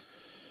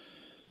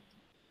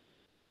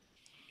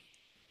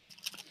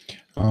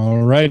 All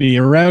righty.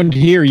 Around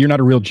here, you're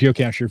not a real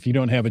geocacher if you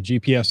don't have a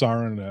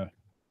GPSR and a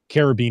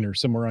carabiner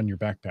somewhere on your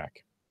backpack.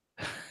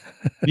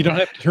 You don't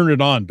have to turn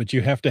it on, but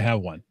you have to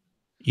have one.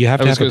 You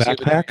have to have a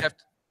backpack?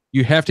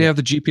 You have to have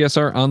the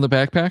GPSR on the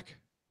backpack?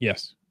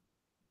 Yes.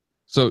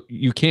 So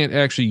you can't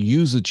actually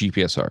use a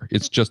GPSR.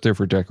 It's just there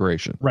for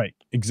decoration. Right.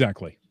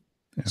 Exactly.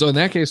 Yeah. So in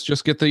that case,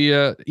 just get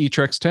the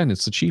eTrex 10.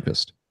 It's the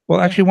cheapest.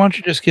 Well, actually, why don't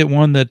you just get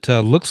one that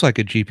looks like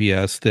a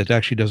GPS that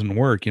actually doesn't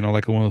work?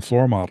 Like one of the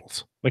floor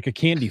models. Like a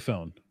candy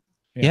phone.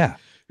 Yeah.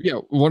 Yeah,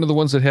 one of the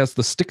ones that has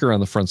the sticker on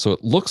the front, so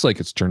it looks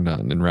like it's turned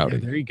on and Yeah,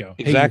 routed. there you go.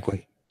 Exactly.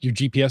 Hey, your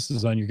GPS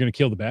is on. You're going to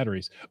kill the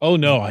batteries. Oh,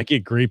 no. I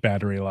get great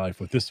battery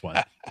life with this one.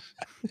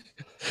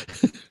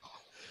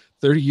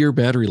 30-year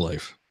battery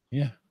life.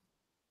 Yeah.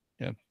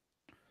 Yeah.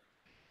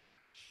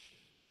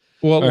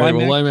 Well, All right,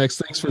 Limac,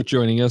 Limax, thanks for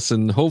joining us,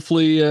 and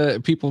hopefully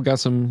people got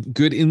some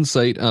good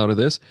insight out of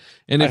this.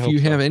 And I if hope you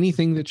so. have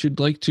anything that you'd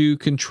like to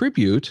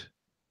contribute,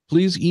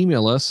 please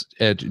email us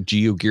at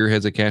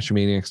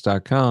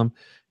geogearheads@cachemaniacs.com.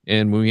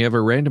 And when we have a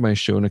randomized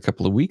show in a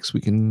couple of weeks,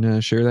 we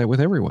can share that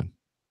with everyone.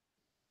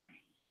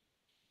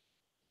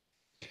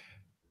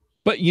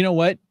 but you know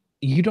what?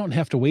 You don't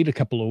have to wait a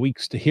couple of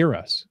weeks to hear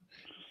us.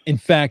 In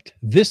fact,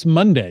 this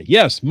Monday,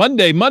 yes,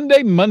 Monday,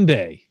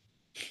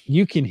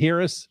 you can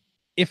hear us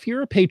if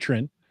you're a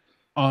patron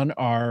on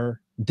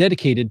our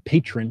dedicated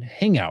patron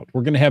hangout.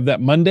 We're going to have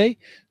that Monday,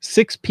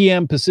 6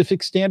 p.m.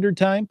 Pacific Standard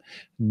Time,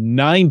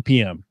 9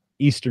 p.m.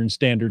 Eastern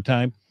Standard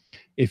Time.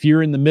 If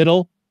you're in the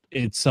middle,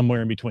 it's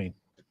somewhere in between.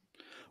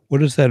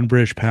 What is that in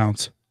British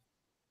pounds?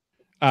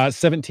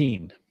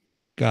 17.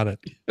 Got it.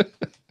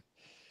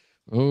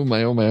 Oh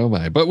my, oh my, oh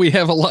my. But we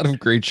have a lot of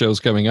great shows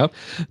coming up.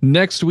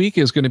 Next week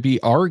is going to be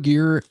Our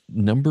Gear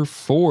number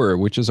 4,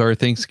 which is our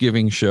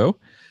Thanksgiving show.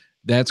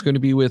 That's going to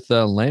be with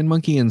Land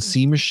Monkey and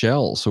C.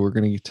 Michelle. So we're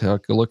going to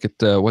take a look at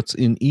what's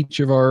in each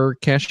of our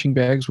caching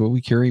bags, what we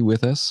carry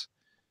with us.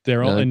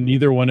 Daryl, and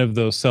neither one of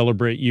those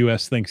celebrate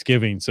U.S.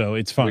 Thanksgiving, so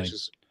it's fine.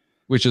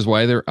 Which is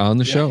why they're on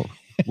the show.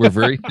 We're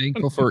very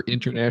thankful for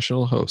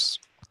international hosts.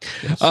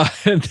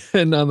 Yes. And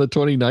then on the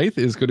 29th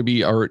is going to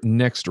be our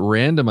next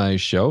randomized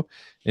show.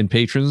 And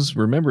patrons,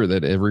 remember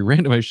that every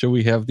randomized show,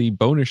 we have the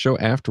bonus show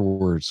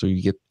afterwards. So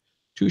you get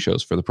 2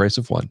 shows for the price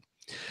of 1.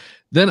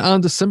 Then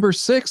on December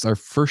 6th, our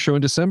first show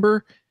in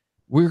December,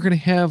 we're going to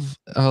have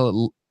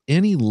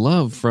Any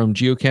Love from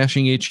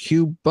Geocaching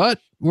HQ, but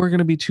we're going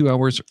to be 2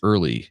 hours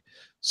early.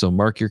 So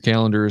mark your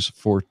calendars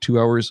for 2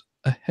 hours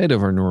ahead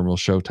of our normal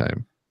show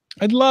time.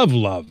 I love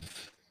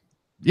Love.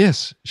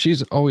 Yes,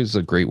 she's always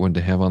a great one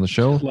to have on the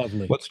show.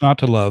 Lovely. What's not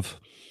to love?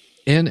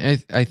 And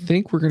I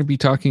think we're going to be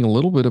talking a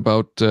little bit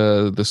about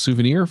the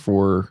souvenir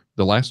for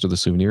the last of the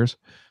souvenirs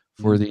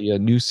for the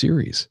new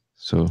series.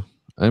 So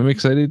I'm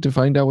excited to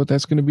find out what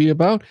that's going to be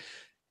about.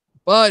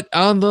 But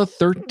on the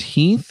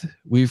 13th,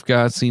 we've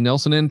got C.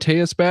 Nelson and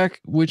Teus back,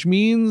 which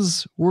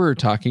means we're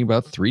talking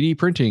about 3D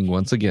printing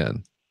once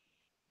again.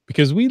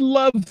 Because we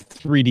love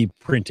 3D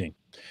printing,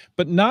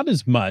 but not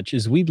as much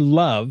as we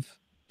love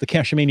the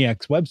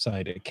Cachemaniacs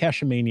website at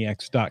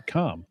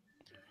cachemaniacs.com.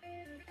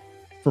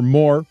 For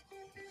more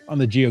on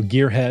the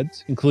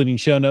GeoGearHeads, including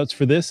show notes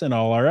for this and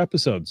all our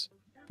episodes.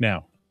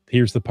 Now,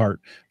 here's the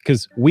part,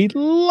 because we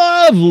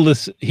love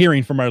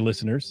hearing from our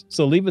listeners.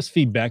 So leave us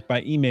feedback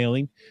by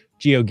emailing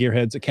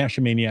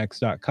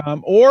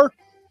geogearheads@cachemaniacs.com or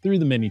through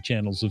the many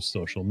channels of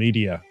social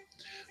media.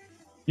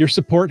 Your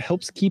support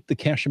helps keep the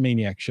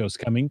Cachemaniac shows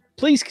coming.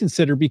 Please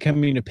consider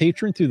becoming a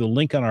patron through the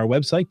link on our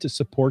website to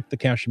support the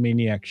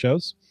Cachemaniac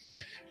shows.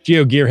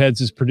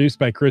 GeoGearHeads is produced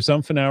by Chris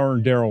Umfenauer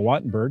and Daryl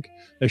Wattenberg.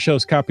 The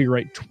show's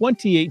copyright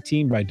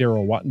 2018 by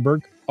Daryl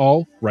Wattenberg.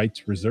 All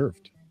rights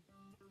reserved.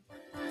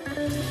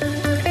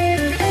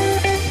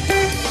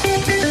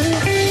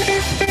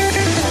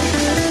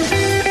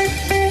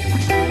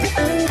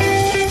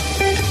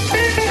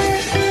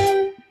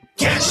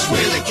 Cash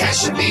with the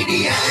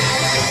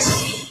Cachemaniacs.